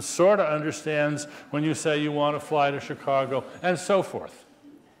system sort of understands when you say you want to fly to Chicago, and so forth.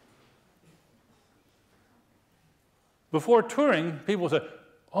 Before Turing, people said,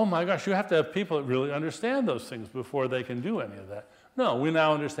 oh my gosh, you have to have people that really understand those things before they can do any of that. No, we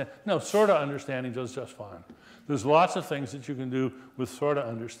now understand. No, sort of understanding does just fine. There's lots of things that you can do with sort of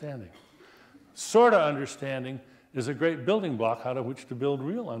understanding. Sort of understanding is a great building block out of which to build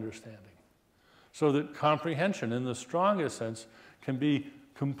real understanding. So that comprehension, in the strongest sense, can be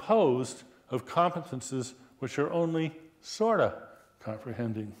composed of competences which are only sort of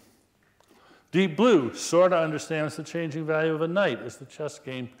comprehending. Deep Blue sort of understands the changing value of a knight as the chess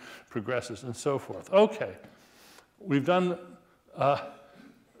game progresses, and so forth. Okay, we've done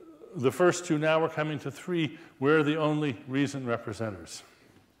the first two, now we're coming to three. We're the only reason representers.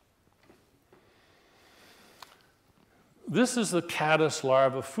 This is the caddis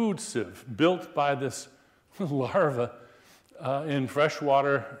larva food sieve built by this larva in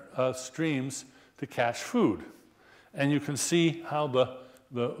freshwater streams to catch food. And you can see how the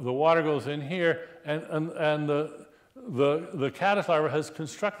water goes in here, and the caddis larva has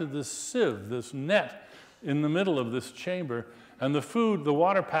constructed this sieve, this net, in the middle of this chamber, and the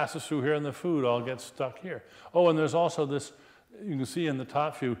water passes through here, and the food all gets stuck here. Oh, and there's also this, you can see in the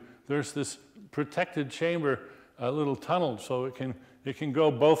top view, there's this protected chamber, a little tunnel, so it can go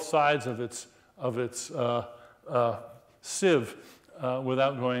both sides of its sieve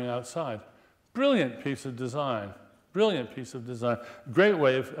without going outside. Brilliant piece of design. Brilliant piece of design. Great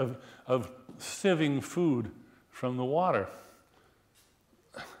way of sieving food from the water.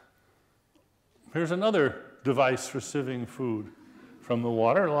 Here's another device for sieving food from the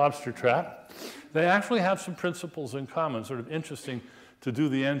water, a lobster trap. They actually have some principles in common, sort of interesting to do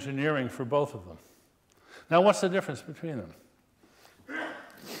the engineering for both of them. Now, what's the difference between them?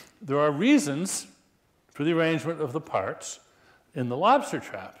 There are reasons for the arrangement of the parts in the lobster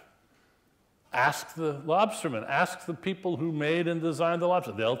trap. Ask the lobstermen, ask the people who made and designed the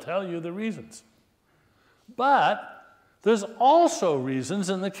lobster. They'll tell you the reasons. But there's also reasons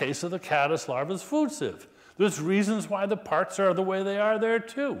in the case of the caddis larva's food sieve. There's reasons why the parts are the way they are there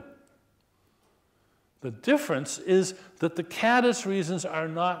too. The difference is that the caddis reasons are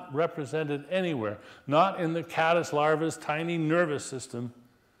not represented anywhere, not in the caddis larva's tiny nervous system,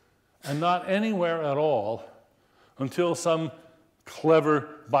 and not anywhere at all until some clever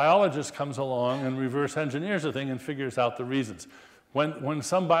biologist comes along and reverse engineers the thing and figures out the reasons. When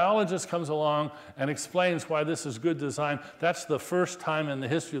some biologist comes along and explains why this is good design, that's the first time in the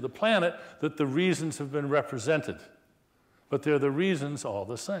history of the planet that the reasons have been represented. But they're the reasons all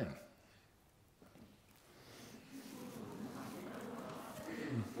the same.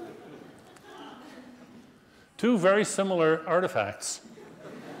 Two very similar artifacts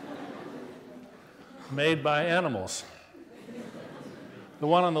made by animals. The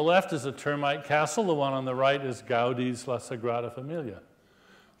one on the left is a termite castle. The one on the right is Gaudi's La Sagrada Familia.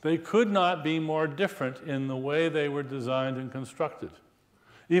 They could not be more different in the way they were designed and constructed,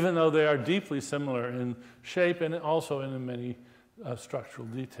 even though they are deeply similar in shape and also in many structural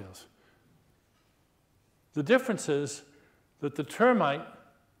details. The difference is that the termite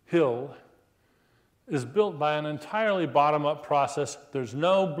hill is built by an entirely bottom-up process. There's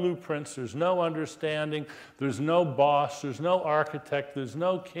no blueprints, there's no understanding, there's no boss, there's no architect, there's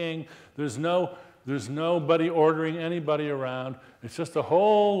no king, there's nobody ordering anybody around. It's just a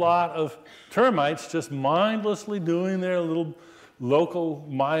whole lot of termites just mindlessly doing their little local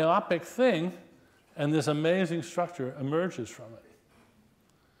myopic thing, and this amazing structure emerges from it.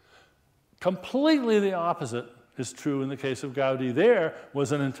 Completely the opposite is true in the case of Gaudi. There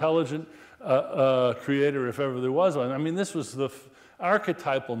was an intelligent creator, if ever there was one. I mean, this was the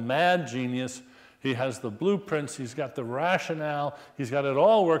archetypal mad genius. He has the blueprints, he's got the rationale, he's got it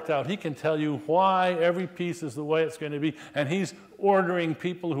all worked out. He can tell you why every piece is the way it's going to be, and he's ordering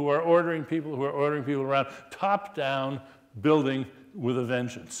people who are ordering people who are ordering people around, top-down building with a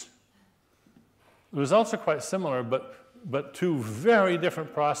vengeance. The results are quite similar, but two very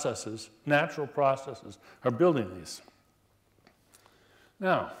different processes, natural processes, are building these.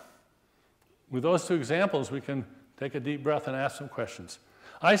 Now, with those two examples, we can take a deep breath and ask some questions.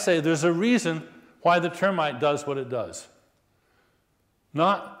 I say there's a reason why the termite does what it does.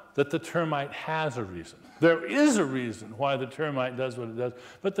 Not that the termite has a reason. There is a reason why the termite does what it does,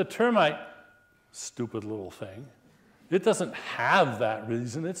 but the termite, stupid little thing, it doesn't have that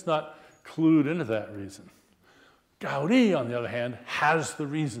reason. It's not clued into that reason. Gaudi, on the other hand, has the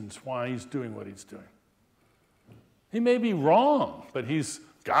reasons why he's doing what he's doing. He may be wrong, but he's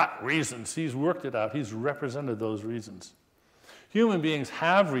got reasons. He's worked it out. He's represented those reasons. Human beings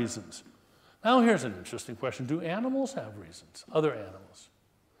have reasons. Now here's an interesting question. Do animals have reasons? Other animals.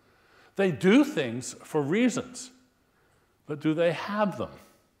 They do things for reasons, but do they have them?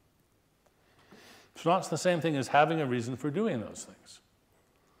 It's not the same thing as having a reason for doing those things.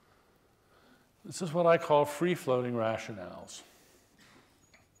 This is what I call free-floating rationales.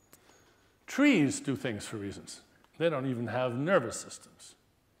 Trees do things for reasons. They don't even have nervous systems.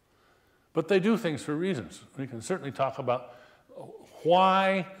 But they do things for reasons. We can certainly talk about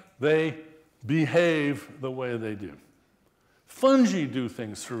why they behave the way they do. Fungi do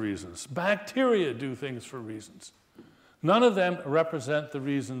things for reasons. Bacteria do things for reasons. None of them represent the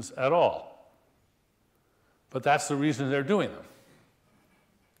reasons at all. But that's the reason they're doing them.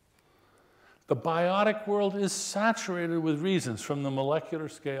 The biotic world is saturated with reasons from the molecular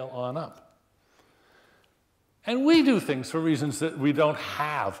scale on up. And we do things for reasons that we don't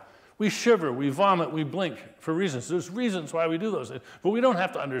have. We shiver, we vomit, we blink for reasons. There's reasons why we do those things, but we don't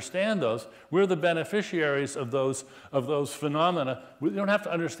have to understand those. We're the beneficiaries of those phenomena. We don't have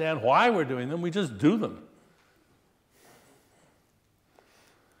to understand why we're doing them, we just do them.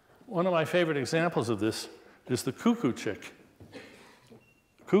 One of my favorite examples of this is the cuckoo chick.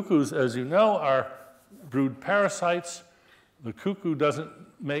 Cuckoos, as you know, are brood parasites. The cuckoo doesn't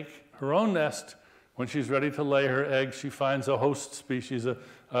make her own nest. When she's ready to lay her egg, she finds a host species,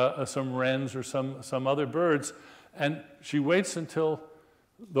 some wrens or some other birds, and she waits until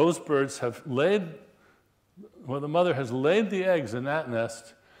those birds have laid, well, the mother has laid the eggs in that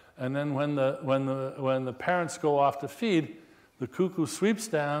nest, and then when the parents go off to feed, the cuckoo sweeps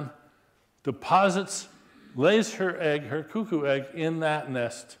down, deposits, lays her egg, her cuckoo egg, in that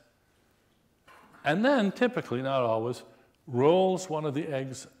nest, and then, typically, not always, rolls one of the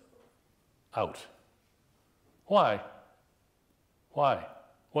eggs out. Why? Why?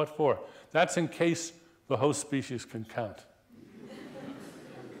 What for? That's in case the host species can count.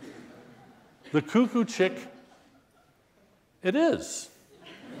 The cuckoo chick, it is.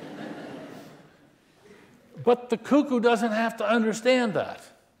 But the cuckoo doesn't have to understand that.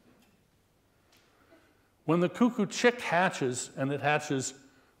 When the cuckoo chick hatches, and it hatches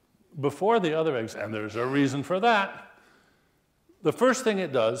before the other eggs, and there's a reason for that, the first thing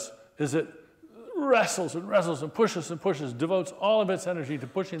it does is it wrestles and wrestles and pushes, devotes all of its energy to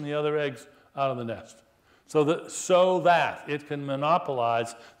pushing the other eggs out of the nest so that it can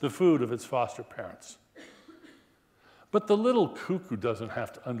monopolize the food of its foster parents. But the little cuckoo doesn't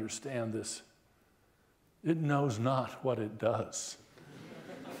have to understand this. It knows not what it does.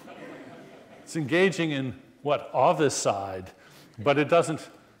 It's engaging in ovicide, but it doesn't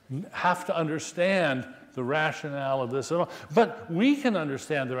have to understand the rationale of this at all. But we can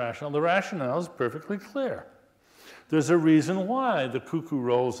understand the rationale. The rationale is perfectly clear. There's a reason why the cuckoo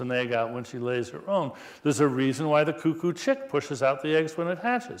rolls an egg out when she lays her own. There's a reason why the cuckoo chick pushes out the eggs when it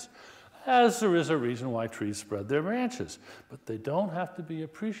hatches, as there is a reason why trees spread their branches. But they don't have to be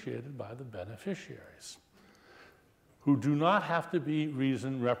appreciated by the beneficiaries, who do not have to be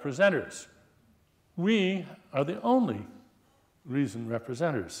reason representers. We are the only reason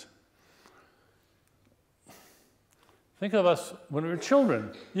representers. Think of us when we were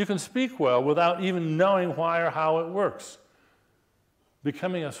children. You can speak well without even knowing why or how it works.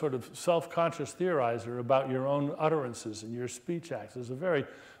 Becoming a sort of self-conscious theorizer about your own utterances and your speech acts is a very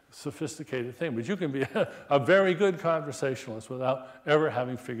sophisticated thing. But you can be a very good conversationalist without ever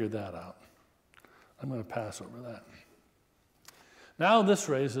having figured that out. I'm going to pass over that. Now this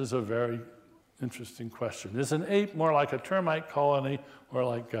raises a very interesting question. Is an ape more like a termite colony or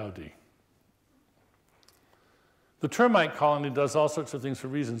like Gaudi? The termite colony does all sorts of things for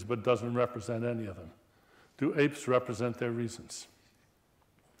reasons, but doesn't represent any of them. Do apes represent their reasons?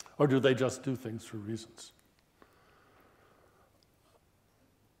 Or do they just do things for reasons?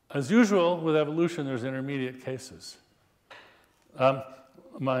 As usual with evolution, there's intermediate cases.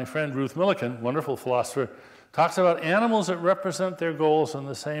 My friend Ruth Millikan, wonderful philosopher, talks about animals that represent their goals in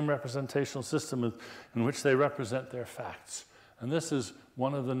the same representational system in which they represent their facts. And this is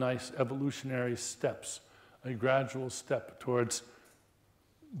one of the nice evolutionary steps, a gradual step towards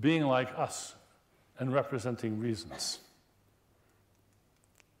being like us and representing reasons.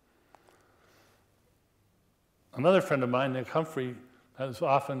 Another friend of mine, Nick Humphrey, has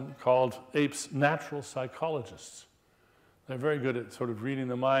often called apes natural psychologists. They're very good at sort of reading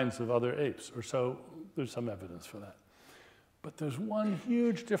the minds of other apes, or so there's some evidence for that. But there's one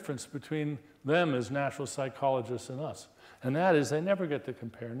huge difference between them as natural psychologists and us, and that is they never get to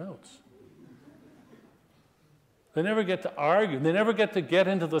compare notes. They never get to argue. They never get to get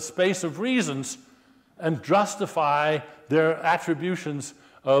into the space of reasons and justify their attributions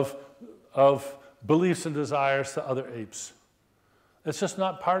of beliefs and desires to other apes. It's just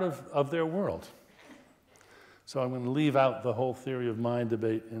not part of their world. So I'm going to leave out the whole theory of mind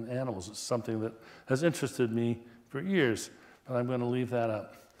debate in animals. It's something that has interested me for years, but I'm going to leave that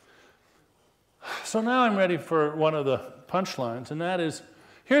out. So now I'm ready for one of the punchlines, and that is,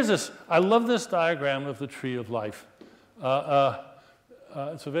 Here's this. I love this diagram of the tree of life.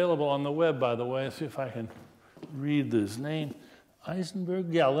 It's available on the web, by the way. Let's see if I can read this name. Eisenberg?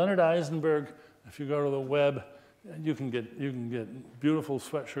 Yeah, Leonard Eisenberg. If you go to the web, you can get beautiful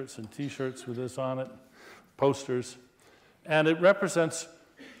sweatshirts and T-shirts with this on it, posters. And it represents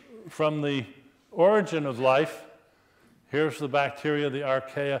from the origin of life. Here's the bacteria, the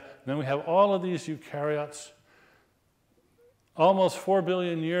archaea. And then we have all of these eukaryotes. Almost 4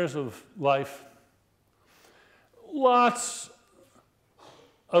 billion years of life. Lots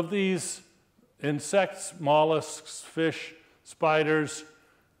of these insects, mollusks, fish, spiders,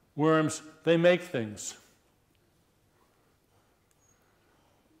 worms, they make things.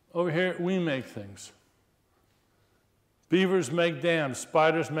 Over here, we make things. Beavers make dams,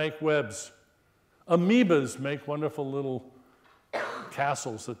 spiders make webs. Amoebas make wonderful little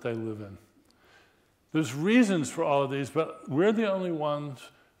castles that they live in. There's reasons for all of these, but we're the only ones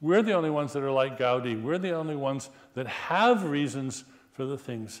that are like Gaudi. We're the only ones that have reasons for the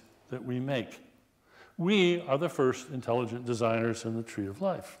things that we make. We are the first intelligent designers in the tree of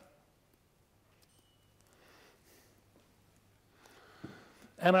life.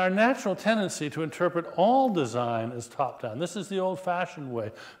 And our natural tendency to interpret all design as top-down. This is the old-fashioned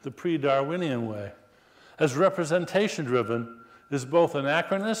way, the pre-Darwinian way. As representation-driven is both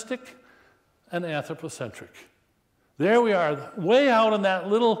anachronistic and anthropocentric. There we are, way out in that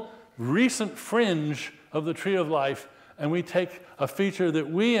little recent fringe of the tree of life, and we take a feature that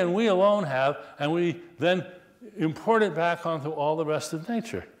we and we alone have, and we then import it back onto all the rest of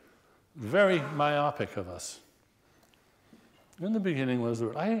nature. Very myopic of us. In the beginning was the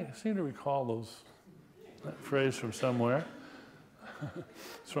word. I seem to recall that phrase from somewhere.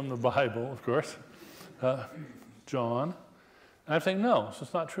 It's from the Bible, of course. John. And I think, no, this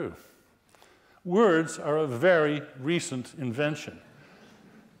is not true. Words are a very recent invention.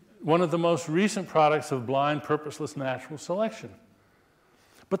 One of the most recent products of blind, purposeless natural selection.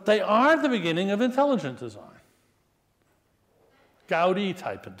 But they are the beginning of intelligent design. Gaudi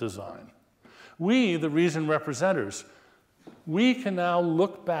type of design. We, the reason representers, we can now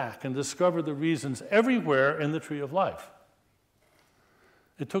look back and discover the reasons everywhere in the tree of life.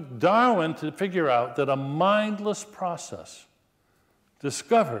 It took Darwin to figure out that a mindless process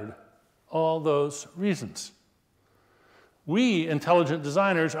discovered all those reasons. We, intelligent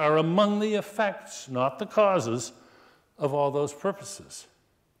designers, are among the effects, not the causes, of all those purposes.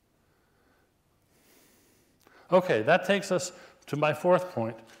 Okay, that takes us to my fourth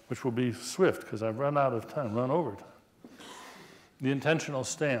point, which will be swift because I've run out of time, run over time. The intentional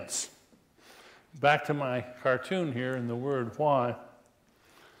stance. Back to my cartoon here in the word why.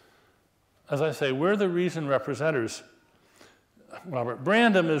 As I say, we're the reason representers. Robert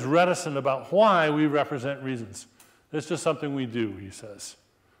Brandom is reticent about why we represent reasons. It's just something we do, he says.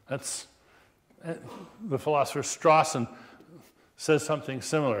 That's, the philosopher Strawson says something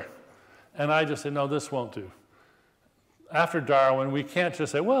similar. And I just say, no, this won't do. After Darwin, we can't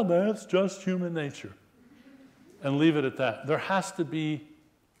just say, well, that's just human nature, and leave it at that. There has to be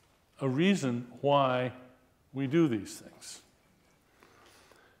a reason why we do these things.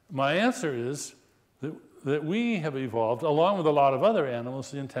 My answer is that we have evolved, along with a lot of other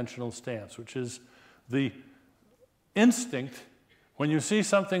animals, the intentional stance, which is the instinct, when you see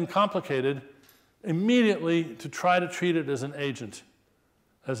something complicated, immediately to try to treat it as an agent,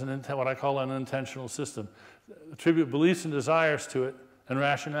 as what I call an intentional system. Attribute beliefs and desires to it and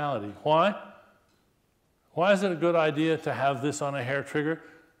rationality. Why? Why is it a good idea to have this on a hair trigger?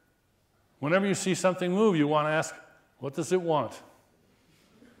 Whenever you see something move, you want to ask, what does it want?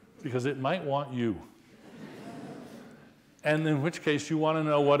 Because it might want you. And in which case, you want to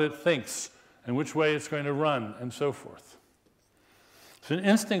know what it thinks and which way it's going to run and so forth. It's an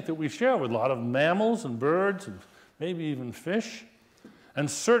instinct that we share with a lot of mammals and birds and maybe even fish, and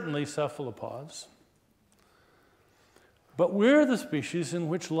certainly cephalopods. But we're the species in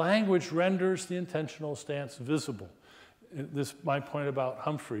which language renders the intentional stance visible. This is my point about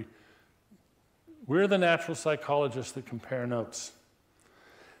Humphrey. We're the natural psychologists that compare notes.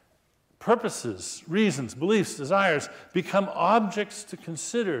 Purposes, reasons, beliefs, desires become objects to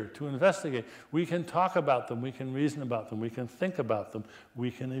consider, to investigate. We can talk about them, we can reason about them, we can think about them,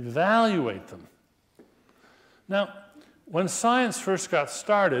 we can evaluate them. Now, when science first got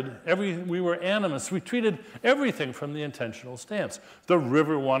started, we were animists. We treated everything from the intentional stance. The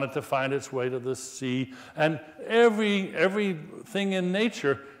river wanted to find its way to the sea, and everything in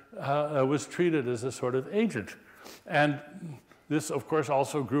nature was treated as a sort of agent. And this, of course,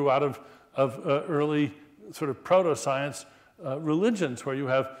 also grew out of early sort of proto-science religions, where you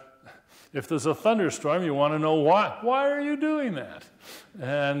have If there's a thunderstorm, you want to know why. Why are you doing that?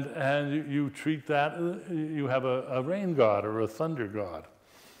 And you treat that, you have a rain god or a thunder god.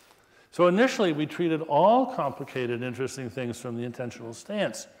 So initially, we treated all complicated, interesting things from the intentional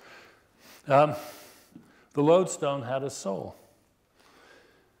stance. The lodestone had a soul.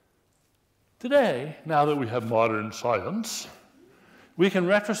 Today, now that we have modern science, we can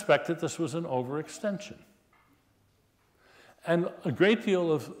retrospect that this was an overextension. And a great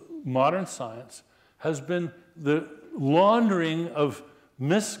deal of modern science has been the laundering of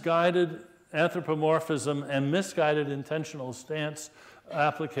misguided anthropomorphism and misguided intentional stance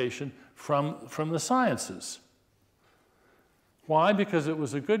application from the sciences. Why? Because it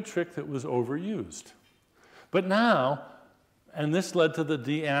was a good trick that was overused. But now, and this led to the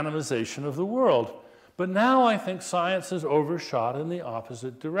de-animization of the world, but now I think science has overshot in the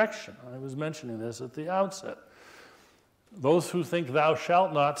opposite direction. I was mentioning this at the outset. Those who think thou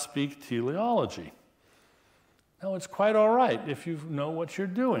shalt not speak teleology. Now, it's quite all right if you know what you're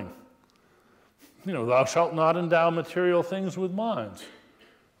doing. You know, thou shalt not endow material things with minds.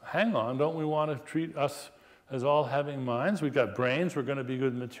 Hang on, don't we want to treat us as all having minds? We've got brains, we're going to be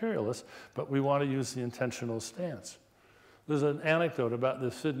good materialists, but we want to use the intentional stance. There's an anecdote about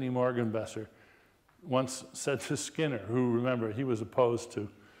this Sidney Morgenbesser once said to Skinner, who, remember, he was opposed to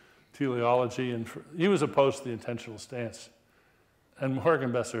teleology, and he was opposed to the intentional stance. And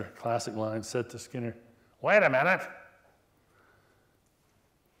Morgenbesser, classic line, said to Skinner, "Wait a minute.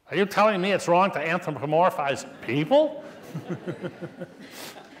 Are you telling me it's wrong to anthropomorphize people?"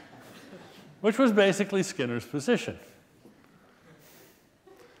 Which was basically Skinner's position.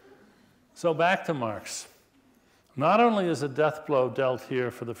 So back to Marx. Not only is a death blow dealt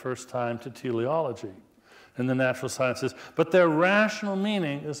here for the first time to teleology in the natural sciences, but their rational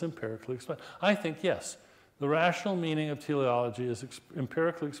meaning is empirically explained. I think, yes, the rational meaning of teleology is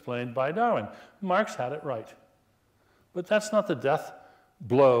empirically explained by Darwin. Marx had it right. But that's not the death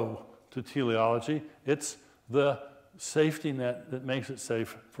blow to teleology. It's the safety net that makes it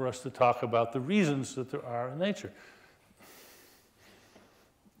safe for us to talk about the reasons that there are in nature.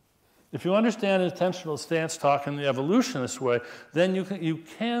 If you understand intentional stance talk in the evolutionist way, then you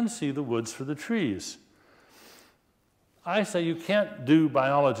can see the woods for the trees. I say you can't do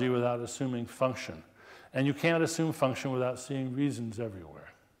biology without assuming function. And you can't assume function without seeing reasons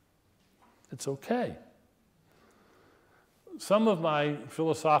everywhere. It's okay. Some of my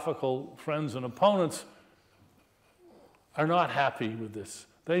philosophical friends and opponents are not happy with this.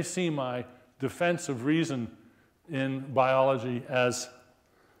 They see my defense of reason in biology as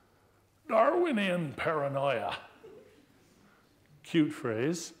Darwinian paranoia. Cute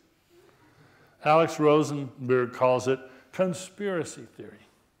phrase. Alex Rosenberg calls it conspiracy theory.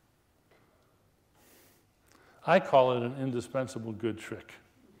 I call it an indispensable good trick.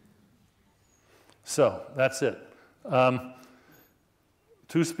 So, that's it.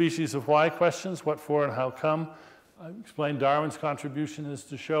 Two species of why questions, what for and how come. I explained Darwin's contribution is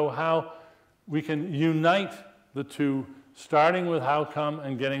to show how we can unite the two, starting with how come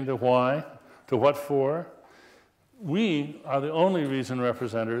and getting to why, to what for. We are the only reason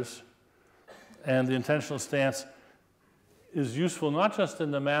representers, and the intentional stance is useful not just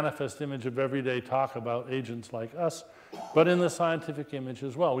in the manifest image of everyday talk about agents like us, but in the scientific image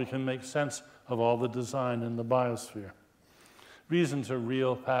as well. We can make sense of all the design in the biosphere. Reasons are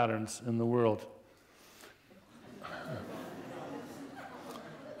real patterns in the world.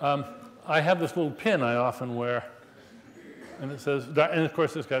 I have this little pin I often wear, and it says, and of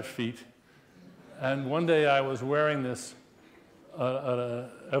course it's got feet. And one day I was wearing this at an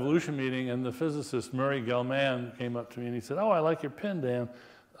evolution meeting, and the physicist Murray Gell-Mann came up to me and he said, "Oh, I like your pin, Dan.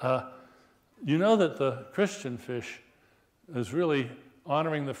 You know that the Christian fish is really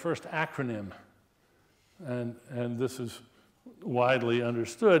honoring the first acronym, and this is widely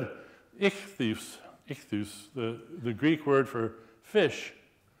understood. Ichthus, the Greek word for fish,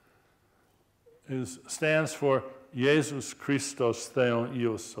 stands for Jesus Christos Theon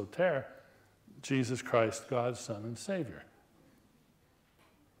Ios Soter, Jesus Christ, God's Son and Savior."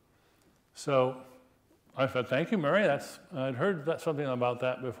 So I said, "Thank you, Murray. I'd heard something about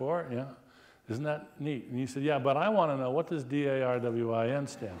that before. Yeah, isn't that neat?" And he said, "Yeah, but I want to know, what does DARWIN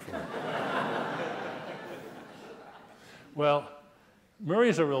stand for?" Well,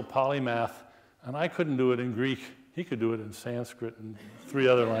 Murray's a real polymath, and I couldn't do it in Greek. He could do it in Sanskrit and 3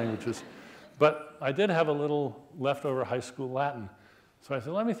 other languages. But I did have a little leftover high school Latin. So I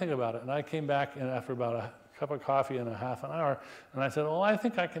said, "Let me think about it." And I came back after about a cup of coffee and a half an hour, and I said, "Oh, I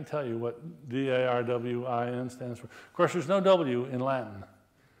think I can tell you what DARWIN stands for." Of course, there's no W in Latin,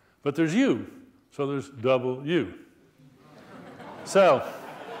 but there's U, so there's double U. So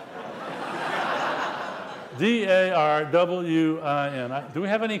D-A-R-W-I-N. Do we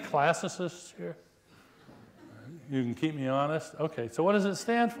have any classicists here? You can keep me honest? Okay, so what does it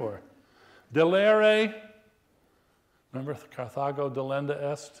stand for? Delere. Remember Carthago delenda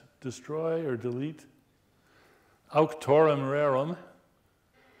est? Destroy or delete? Auctorem rerum.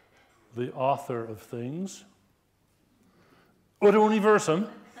 The author of things. Ut universum.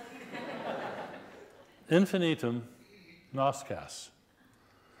 Infinitum noscas.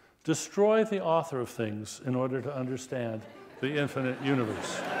 Destroy the author of things in order to understand the infinite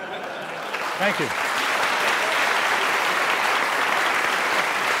universe. Thank you.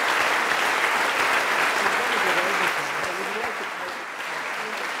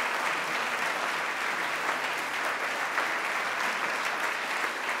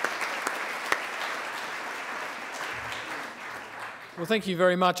 Well, thank you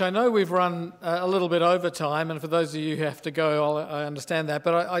very much. I know we've run a little bit over time, and for those of you who have to go, I understand that.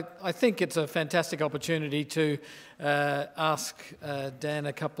 But I think it's a fantastic opportunity to ask Dan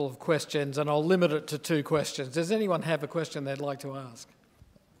a couple of questions, and I'll limit it to 2 questions. Does anyone have a question they'd like to ask?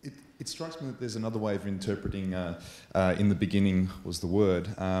 It strikes me that there's another way of interpreting in the beginning was the word,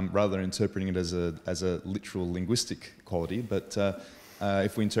 rather than interpreting it as a literal linguistic quality, but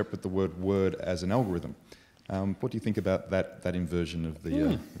if we interpret the word as an algorithm. What do you think about that inversion of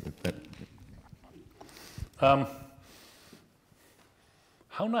the... How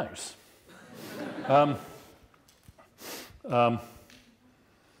nice.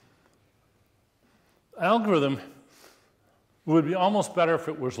 Algorithm would be almost better if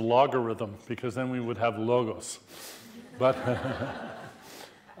it was logarithm, because then we would have logos. But,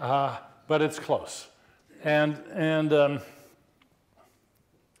 but it's close. And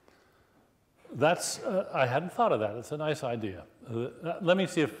that's, I hadn't thought of that. It's a nice idea. Let me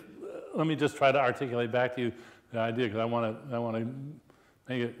just try to articulate back to you the idea, because I want to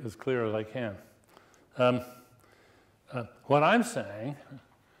make it as clear as I can. What I'm saying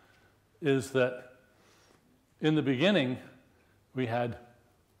is that in the beginning, we had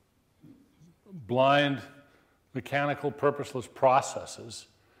blind, mechanical, purposeless processes,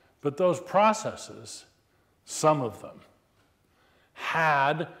 but those processes, some of them,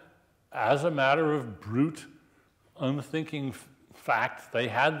 had, as a matter of brute, unthinking fact, they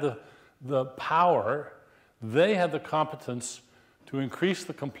had the power, they had the competence to increase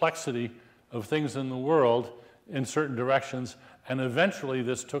the complexity of things in the world in certain directions, and eventually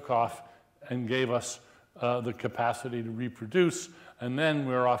this took off and gave us the capacity to reproduce, and then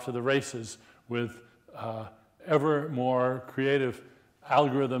we're off to the races with ever more creative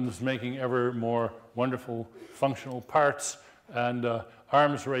algorithms making ever more wonderful functional parts, and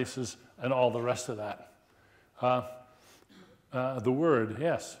arms races, and all the rest of that. The word,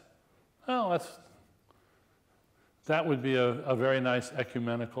 yes. Well, that would be a very nice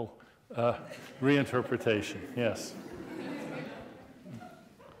ecumenical reinterpretation, yes.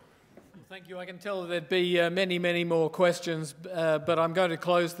 Thank you. I can tell there'd be many, many more questions, but I'm going to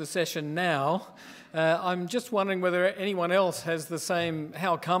close the session now. I'm just wondering whether anyone else has the same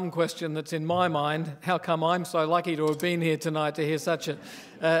how come question that's in my mind. How come I'm so lucky to have been here tonight to hear such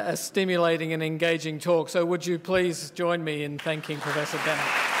a stimulating and engaging talk? So would you please join me in thanking Professor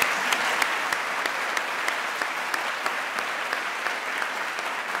Dennett?